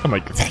 I'm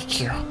like,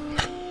 thank you.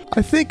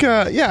 I think,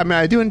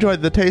 I do enjoy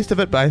the taste of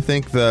it, but I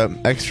think the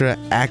extra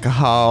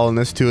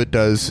alcoholness to it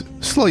does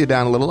slow you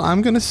down a little.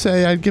 I'm going to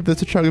say I'd give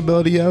this a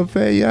chuggability of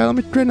let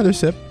me try another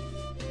sip.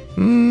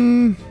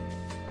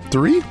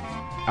 3?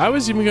 I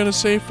was even going to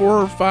say 4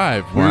 or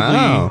 5.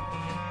 Wow.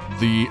 Weirdly,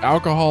 the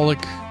alcoholic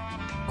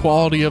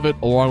quality of it,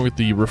 along with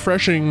the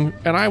refreshing,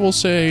 and I will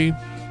say,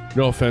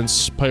 no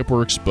offense,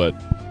 Pipeworks, but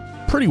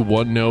pretty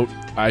one-note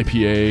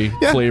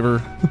IPA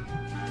flavor.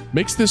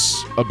 Makes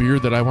this a beer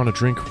that I want to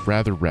drink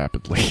rather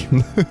rapidly.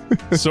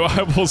 So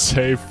I will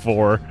say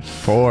 4.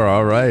 4,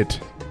 all right.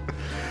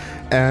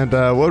 And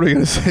what are we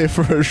going to say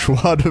for a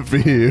joie de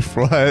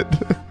vivre?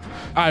 What?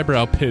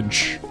 Eyebrow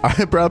pinch.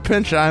 Eyebrow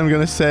pinch, I'm going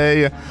to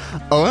say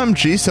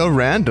OMG, so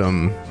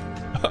random.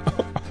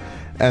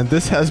 And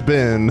this has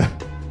been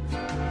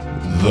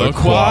The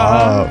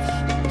Quaff.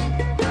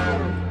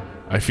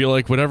 I feel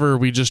like whatever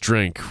we just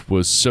drank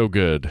was so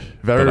good.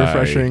 Very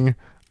refreshing.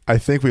 I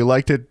think we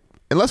liked it.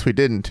 Unless we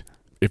didn't.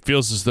 It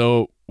feels as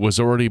though it was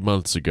already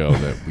months ago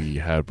that we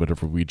had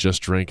whatever we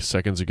just drank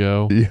seconds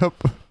ago. Yep.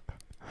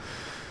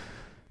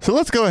 So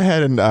let's go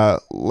ahead and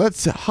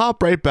let's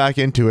hop right back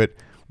into it.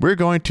 We're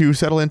going to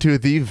settle into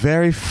the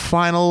very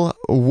final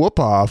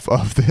whoop-off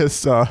of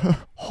this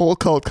whole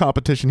cult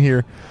competition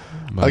here.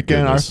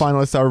 Again, our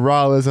finalists are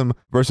Raalism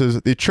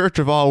versus the Church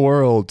of All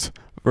Worlds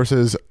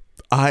versus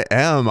I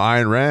Am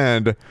Ayn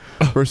Rand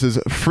versus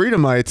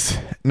Freedomites.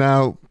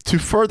 Now, to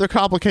further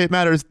complicate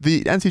matters,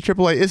 the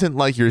NCAA isn't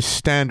like your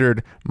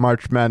standard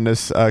March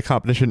Madness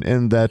competition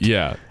in that,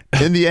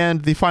 in the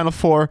end, the Final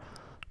Four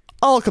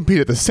all compete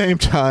at the same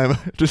time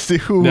to see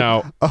who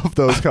of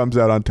those comes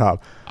out on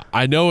top.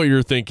 I know what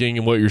you're thinking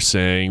and what you're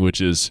saying, which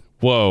is,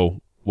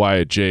 whoa,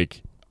 Wyatt,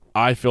 Jake,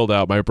 I filled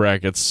out my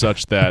brackets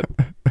such that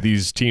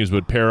these teams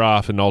would pair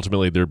off and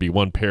ultimately there'd be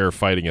one pair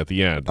fighting at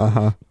the end.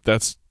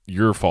 That's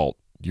your fault.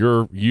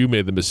 You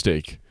made the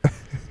mistake.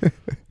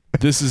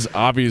 This is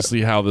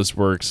obviously how this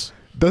works.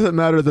 Doesn't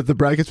matter that the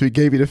brackets we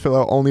gave you to fill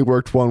out only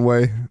worked one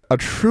way. A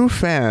true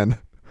fan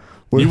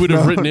you would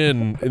have written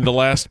in the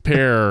last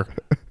pair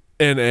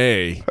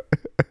NA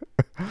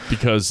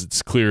because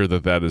it's clear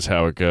that is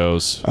how it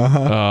goes.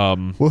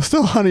 We'll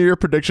still honor your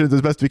predictions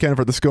as best we can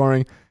for the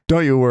scoring.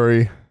 Don't you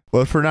worry.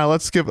 Well, for now,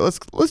 let's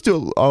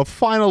do a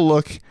final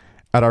look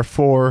at our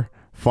 4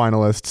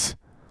 finalists.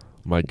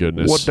 My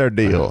goodness. What their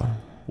deal?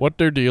 What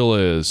their deal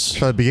is.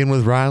 Shall I begin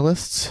with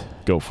Raalists?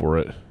 Go for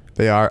it.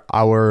 They are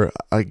our,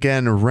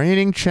 again,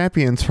 reigning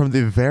champions from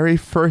the very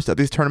first of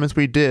these tournaments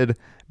we did,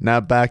 now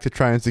back to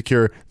try and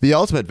secure the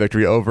ultimate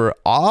victory over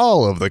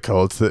all of the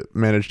cults that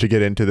managed to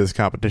get into this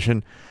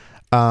competition.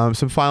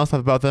 Some final stuff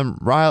about them.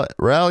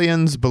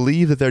 Raelians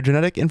believe that their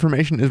genetic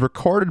information is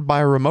recorded by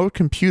a remote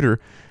computer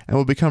and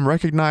will become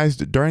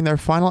recognized during their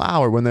final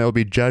hour when they will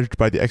be judged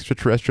by the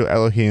extraterrestrial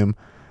Elohim.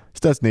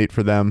 So that's neat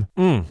for them.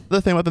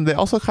 The thing about them, they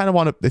also kind of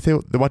want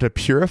to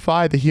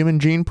purify the human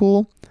gene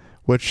pool,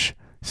 which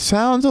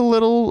sounds a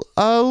little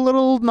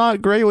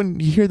not great when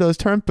you hear those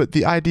terms, but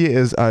the idea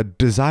is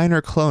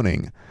designer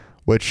cloning,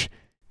 which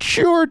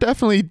sure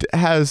definitely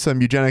has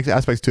some eugenics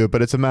aspects to it,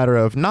 but it's a matter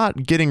of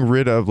not getting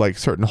rid of like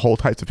certain whole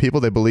types of people.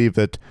 They believe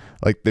that,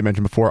 like they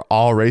mentioned before,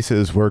 all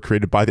races were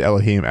created by the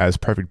Elohim as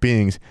perfect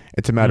beings.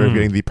 It's a matter of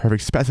getting the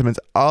perfect specimens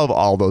of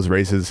all those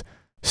races.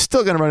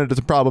 Still going to run into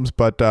some problems,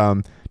 but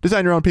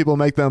design your own people,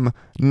 make them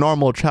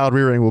normal. Child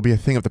rearing will be a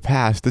thing of the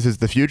past. This is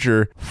the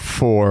future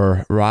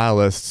for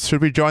Royalists.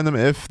 Should we join them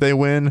if they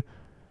win?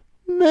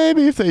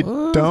 Maybe if they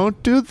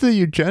don't do the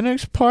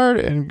eugenics part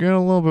and get a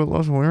little bit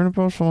less weird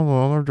about some of the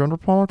other gender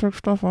politics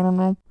stuff. I don't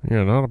know.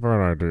 Yeah, not a bad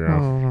idea.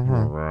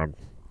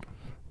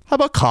 How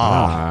about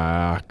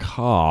Ka?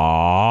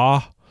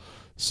 Ka.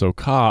 So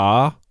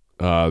Ka,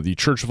 the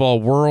Church of All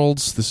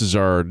Worlds. This is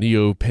our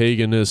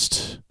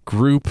neo-paganist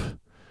group.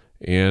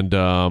 And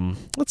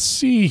let's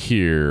see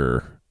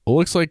here. It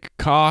looks like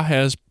Ka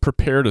has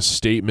prepared a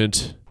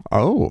statement.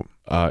 Oh.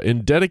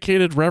 In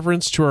dedicated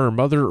reverence to our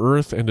Mother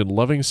Earth and in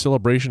loving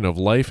celebration of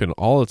life in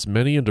all its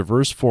many and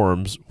diverse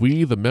forms,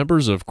 we, the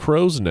members of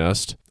Crow's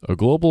Nest, a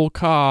global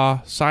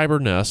Ka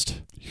cyber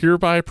nest,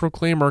 hereby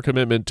proclaim our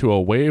commitment to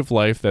a way of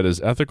life that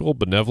is ethical,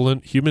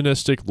 benevolent,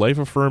 humanistic,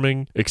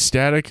 life-affirming,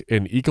 ecstatic,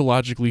 and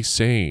ecologically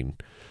sane.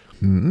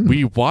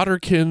 We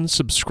Waterkin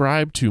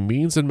subscribe to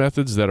means and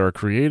methods that are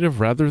creative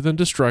rather than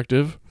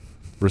destructive,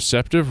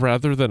 receptive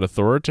rather than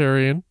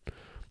authoritarian,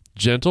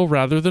 gentle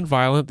rather than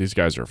violent. These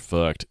guys are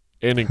fucked.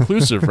 And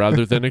inclusive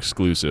rather than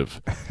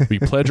exclusive. We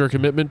pledge our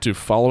commitment to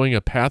following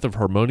a path of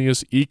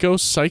harmonious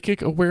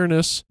eco-psychic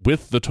awareness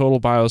with the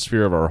total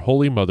biosphere of our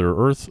holy Mother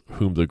Earth,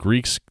 whom the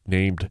Greeks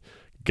named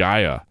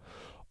Gaia.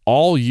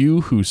 All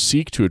you who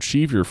seek to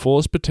achieve your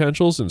fullest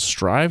potentials and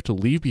strive to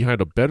leave behind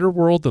a better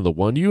world than the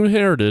one you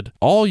inherited,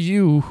 all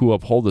you who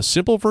uphold the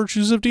simple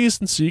virtues of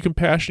decency,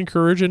 compassion,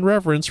 courage, and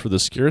reverence for the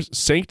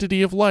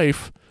sanctity of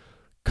life,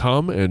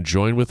 come and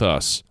join with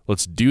us.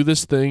 Let's do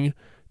this thing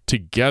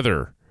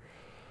together.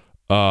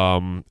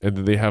 And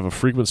then they have a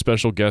frequent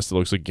special guest that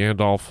looks like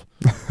Gandalf.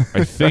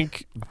 I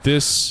think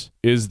this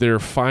is their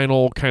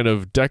final kind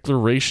of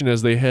declaration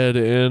as they head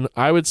in.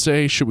 I would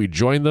say, should we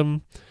join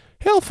them?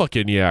 Hell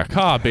fucking yeah.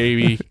 Ka,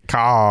 baby.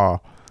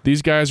 Ka.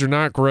 These guys are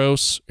not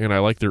gross, and I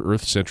like their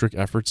Earth-centric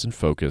efforts and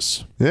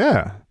focus.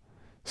 Yeah.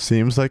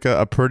 Seems like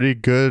a pretty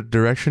good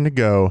direction to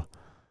go.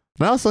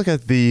 Now let's look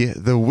at the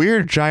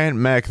weird giant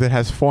mech that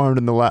has formed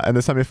in the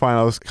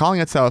semifinals,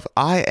 calling itself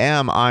I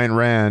Am Ayn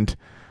Rand.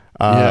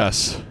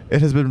 Yes.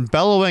 It has been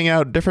bellowing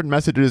out different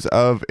messages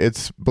of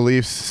its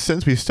beliefs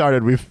since we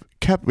started. We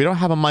don't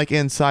have a mic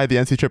inside the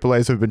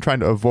NCAA, so we've been trying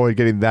to avoid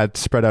getting that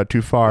spread out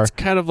too far. It's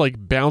kind of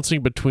like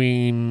bouncing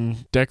between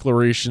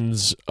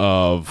declarations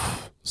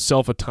of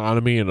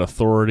self-autonomy and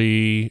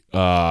authority,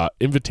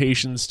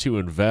 invitations to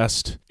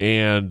invest,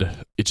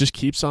 and it just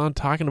keeps on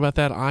talking about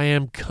that I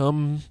am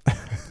come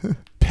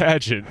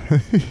pageant.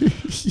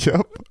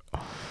 Yep.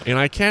 And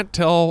I can't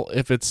tell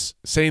if it's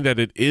saying that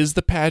it is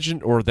the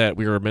pageant or that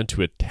we are meant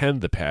to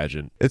attend the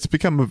pageant. It's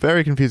become a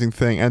very confusing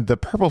thing, and the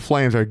purple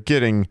flames are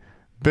getting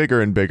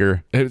bigger and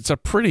bigger. It's a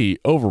pretty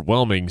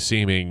overwhelming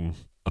seeming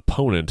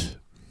opponent.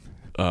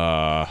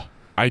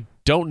 I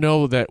don't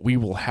know that we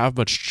will have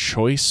much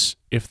choice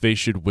if they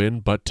should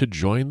win, but to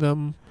join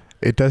them.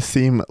 It does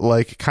seem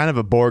like kind of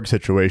a Borg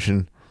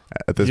situation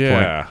at this point.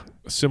 Yeah,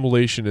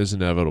 assimilation is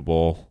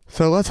inevitable.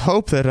 So let's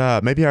hope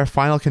that maybe our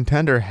final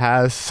contender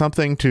has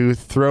something to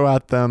throw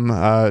at them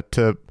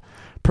to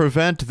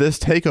prevent this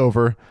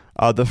takeover.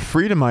 The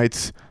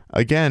Freedomites,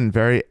 again,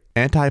 very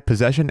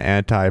anti-possession,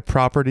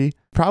 anti-property,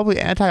 probably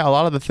anti a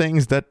lot of the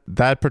things that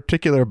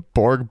particular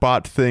Borg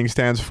bot thing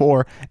stands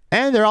for,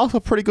 and they're also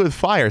pretty good with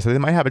fire, so they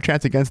might have a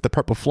chance against the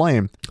purple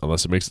flame.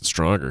 Unless it makes it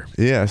stronger.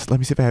 Yes, let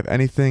me see if I have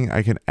anything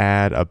I can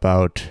add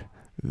about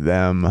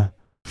them.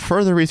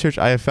 Further research,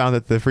 I have found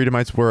that the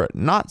Freedomites were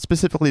not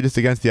specifically just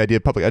against the idea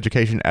of public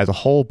education as a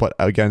whole, but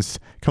against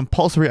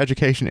compulsory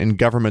education in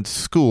government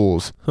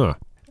schools. Huh.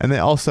 And they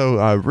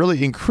also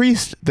really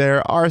increased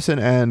their arson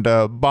and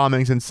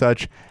bombings and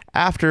such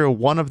after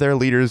one of their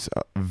leaders,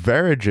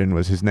 Verigen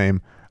was his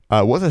name,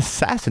 was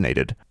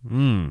assassinated.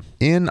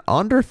 In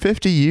under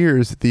 50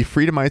 years, the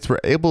Freedomites were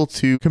able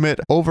to commit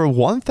over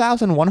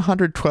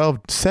 1,112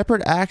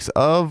 separate acts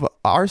of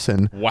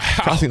arson,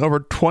 costing over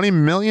 $20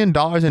 million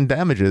in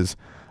damages.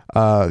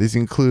 These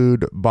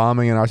include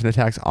bombing and arson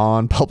attacks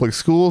on public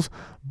schools,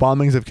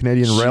 bombings of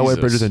Canadian railway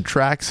bridges and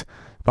tracks,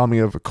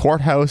 bombing of a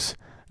courthouse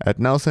at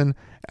Nelson,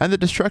 and the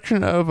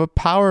destruction of a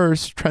power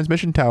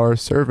transmission tower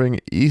serving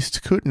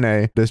East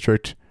Kootenay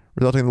district,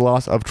 resulting in the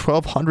loss of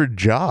 1,200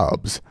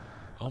 jobs.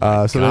 Oh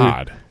my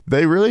God.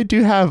 They really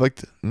do have,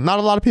 like, not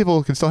a lot of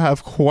people can still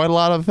have quite a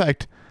lot of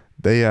effect.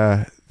 They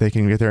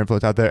can get their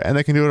influence out there, and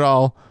they can do it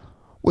all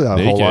without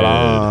a whole lot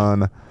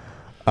on.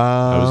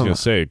 I was going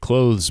to say,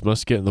 clothes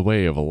must get in the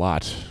way of a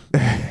lot.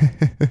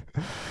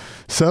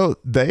 So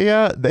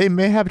they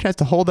may have a chance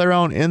to hold their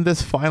own in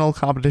this final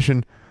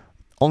competition.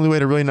 Only way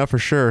to really know for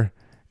sure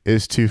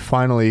is to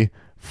finally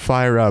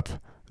fire up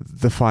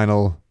the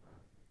final.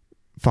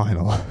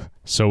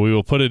 So we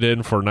will put it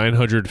in for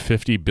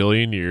 950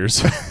 billion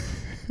years.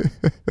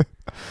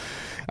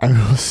 And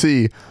we'll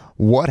see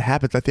what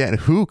happens at the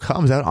end. Who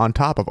comes out on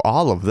top of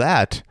all of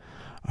that?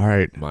 All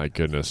right. My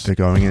goodness. They're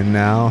going in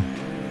now.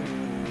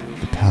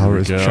 The power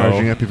is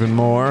charging up even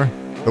more.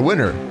 The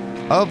winner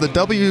of the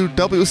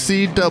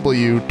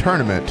WWCW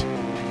tournament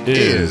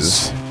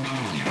is...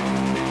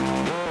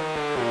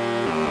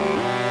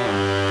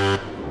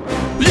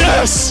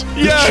 Yes!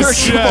 Yes!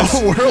 Church of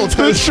All Worlds.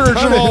 The Church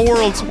of All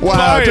Worlds.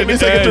 Wow, it took me a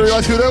second to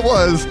realize who that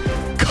was.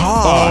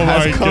 Kaw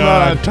has come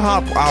out on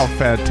top. Wow,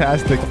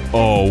 fantastic.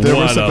 Oh, there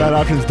were some bad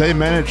options. They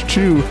managed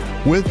to,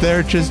 with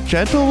their just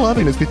gentle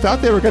lovingness. We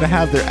thought they were going to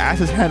have their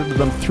asses handed to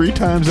them 3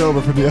 times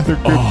over from the other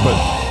group,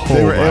 but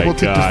they were able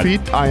to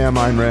defeat I Am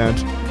Ayn Rand.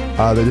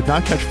 They did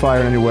not catch fire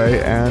in any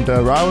way, and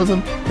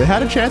Raoism, they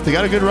had a chance. They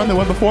got a good run. They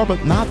went before,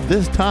 but not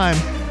this time.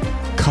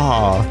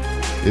 Kaw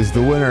is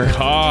the winner.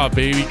 Kaw,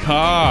 baby,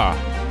 Kaw.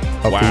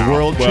 Of the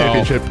World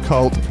Championship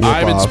Cult Whip-Off.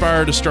 I'm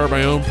inspired to start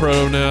my own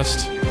pro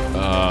nest.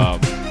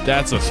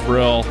 That's a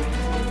thrill.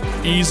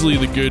 Easily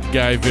the good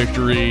guy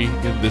victory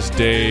in this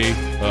day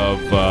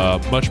of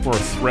much more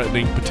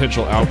threatening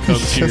potential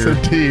outcomes here.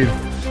 Yes, indeed.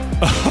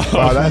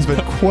 Wow, that has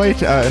been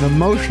quite an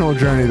emotional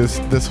journey.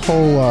 This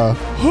whole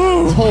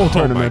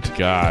tournament. Oh my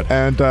God!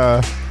 And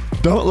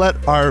don't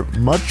let our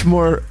much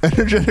more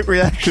energetic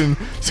reaction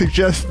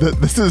suggest that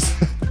this is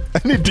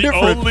any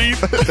different. The only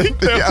thing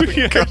that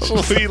we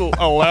actually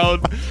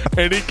allowed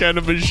any kind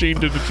of machine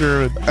to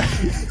determine.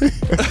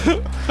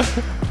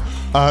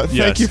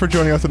 Thank you for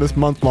joining us on this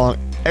month-long,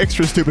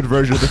 extra stupid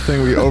version of the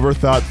thing we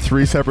overthought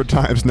 3 separate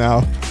times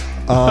now.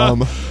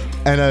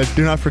 And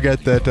do not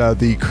forget that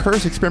the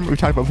curse experiment we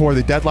talked about before,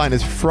 the deadline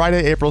is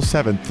Friday, April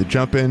 7th.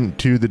 Jump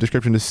into the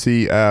description to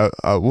see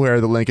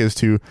where the link is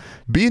to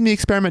be in the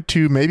experiment,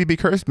 to maybe be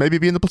cursed, maybe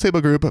be in the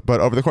placebo group,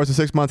 but over the course of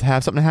 6 months,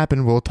 have something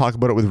happen. We'll talk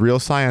about it with real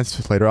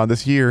science later on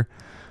this year.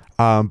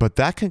 But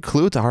that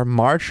concludes our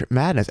March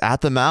Madness,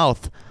 at the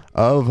mouth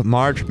of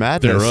March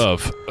Madness.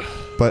 Thereof.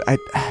 But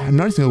I'm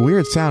noticing a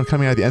weird sound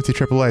coming out of the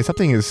NCAA.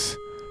 Something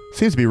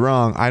seems to be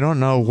wrong. I don't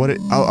know what it...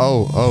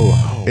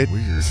 It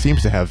weird.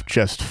 Seems to have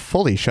just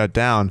fully shut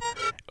down.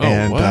 Oh,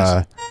 and,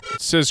 what?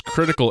 It says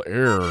critical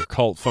error.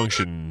 Cult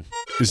function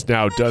is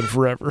now done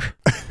forever.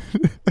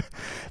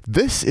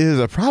 This is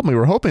a problem. We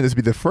were hoping this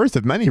would be the first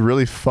of many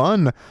really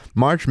fun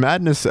March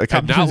Madness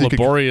competitions. And now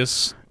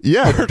laborious.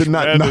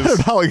 Not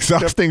at all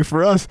exhausting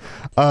for us.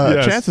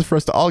 Chances for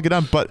us to all get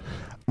on, but...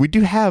 We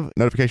do have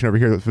notification over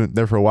here that's been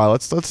there for a while.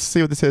 Let's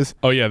see what this is.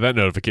 Oh yeah, that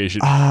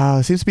notification.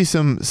 Seems to be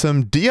some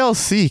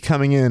DLC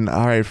coming in.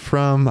 All right,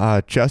 from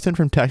Justin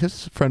from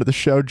Texas, friend of the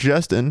show,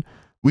 Justin.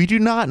 We do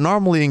not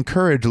normally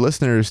encourage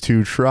listeners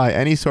to try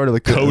any sort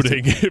of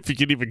coding, if you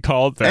can even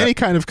call it that. Any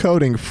kind of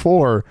coding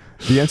for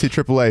the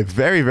NCAA.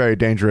 Very, very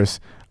dangerous.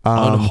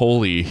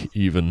 Unholy,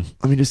 even.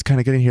 Let me just kind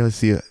of get in here. Let's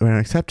see. We're going to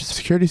accept a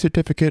security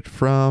certificate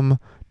from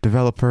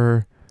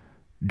developer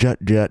Jet.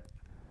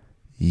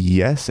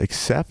 Yes,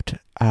 accept.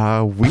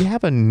 We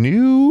have a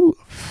new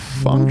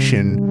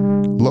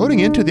function loading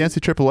into the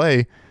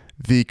NCAA,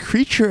 the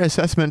Creature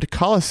Assessment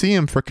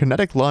Coliseum for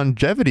Kinetic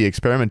Longevity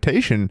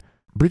Experimentation,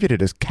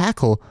 abbreviated as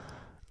CACL.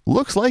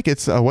 Looks like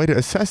it's a way to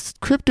assess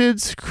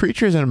cryptids,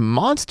 creatures, and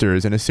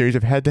monsters in a series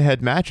of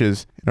head-to-head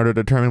matches in order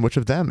to determine which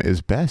of them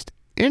is best.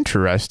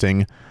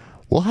 Interesting.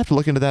 We'll have to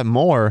look into that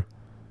more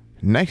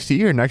next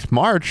year, next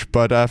March,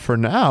 but for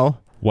now...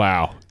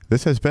 Wow.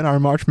 This has been our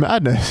March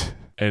Madness.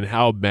 And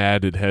how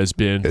mad it has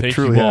been. It Thank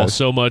you all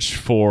so much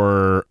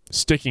for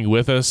sticking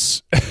with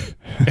us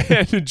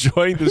and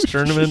enjoying this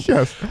tournament.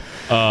 Yes.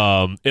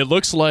 It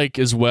looks like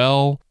as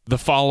well the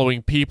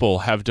following people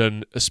have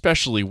done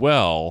especially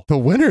well. The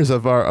winners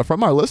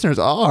from our listeners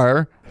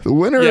are the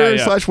winner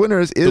slash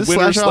winners is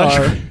slash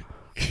are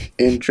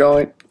in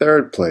joint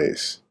 3rd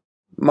place,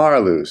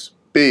 Marlus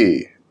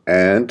B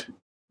and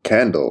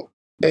Kendall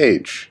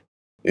H.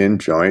 In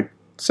joint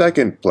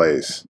 2nd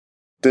place,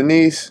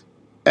 Denise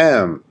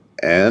M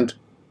and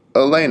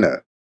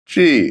Elena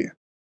G.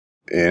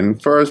 In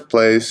 1st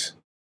place,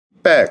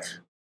 Beck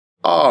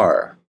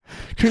R.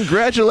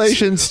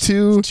 Congratulations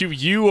to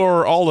you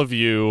or all of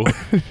you.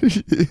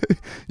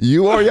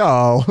 You or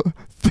y'all.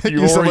 Thank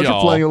you so much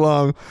for playing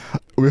along.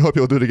 We hope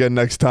you'll do it again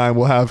next time.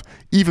 We'll have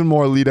even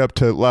more lead up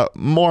to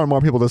more and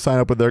more people to sign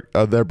up with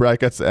their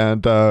brackets,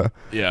 and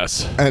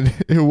yes, and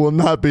it will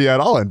not be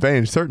at all in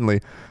vain. Certainly,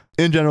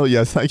 in general,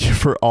 yes. Thank you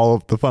for all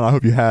of the fun I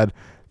hope you had.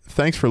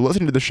 Thanks for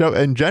listening to the show.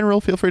 In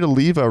general, feel free to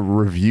leave a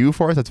review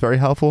for us. That's very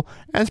helpful.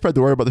 And spread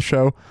the word about the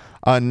show.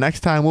 Next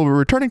time, we'll be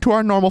returning to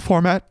our normal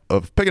format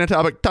of picking a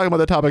topic, talking about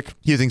that topic,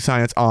 using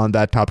science on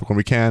that topic when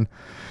we can.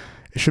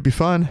 it should be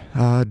fun.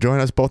 Join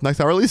us both next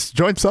time, or at least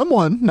join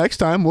someone next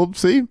time. We'll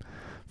see.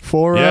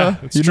 For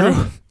it's true.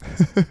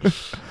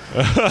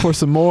 For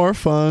some more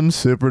fun,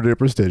 super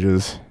duper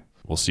stitches.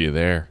 We'll see you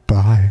there.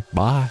 Bye.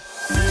 Bye.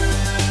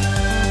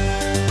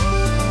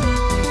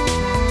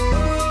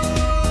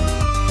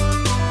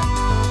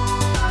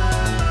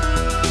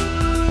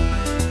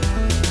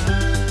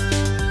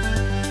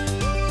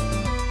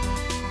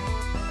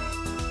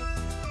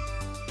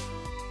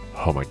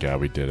 Oh my God,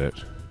 we did it.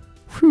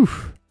 Whew.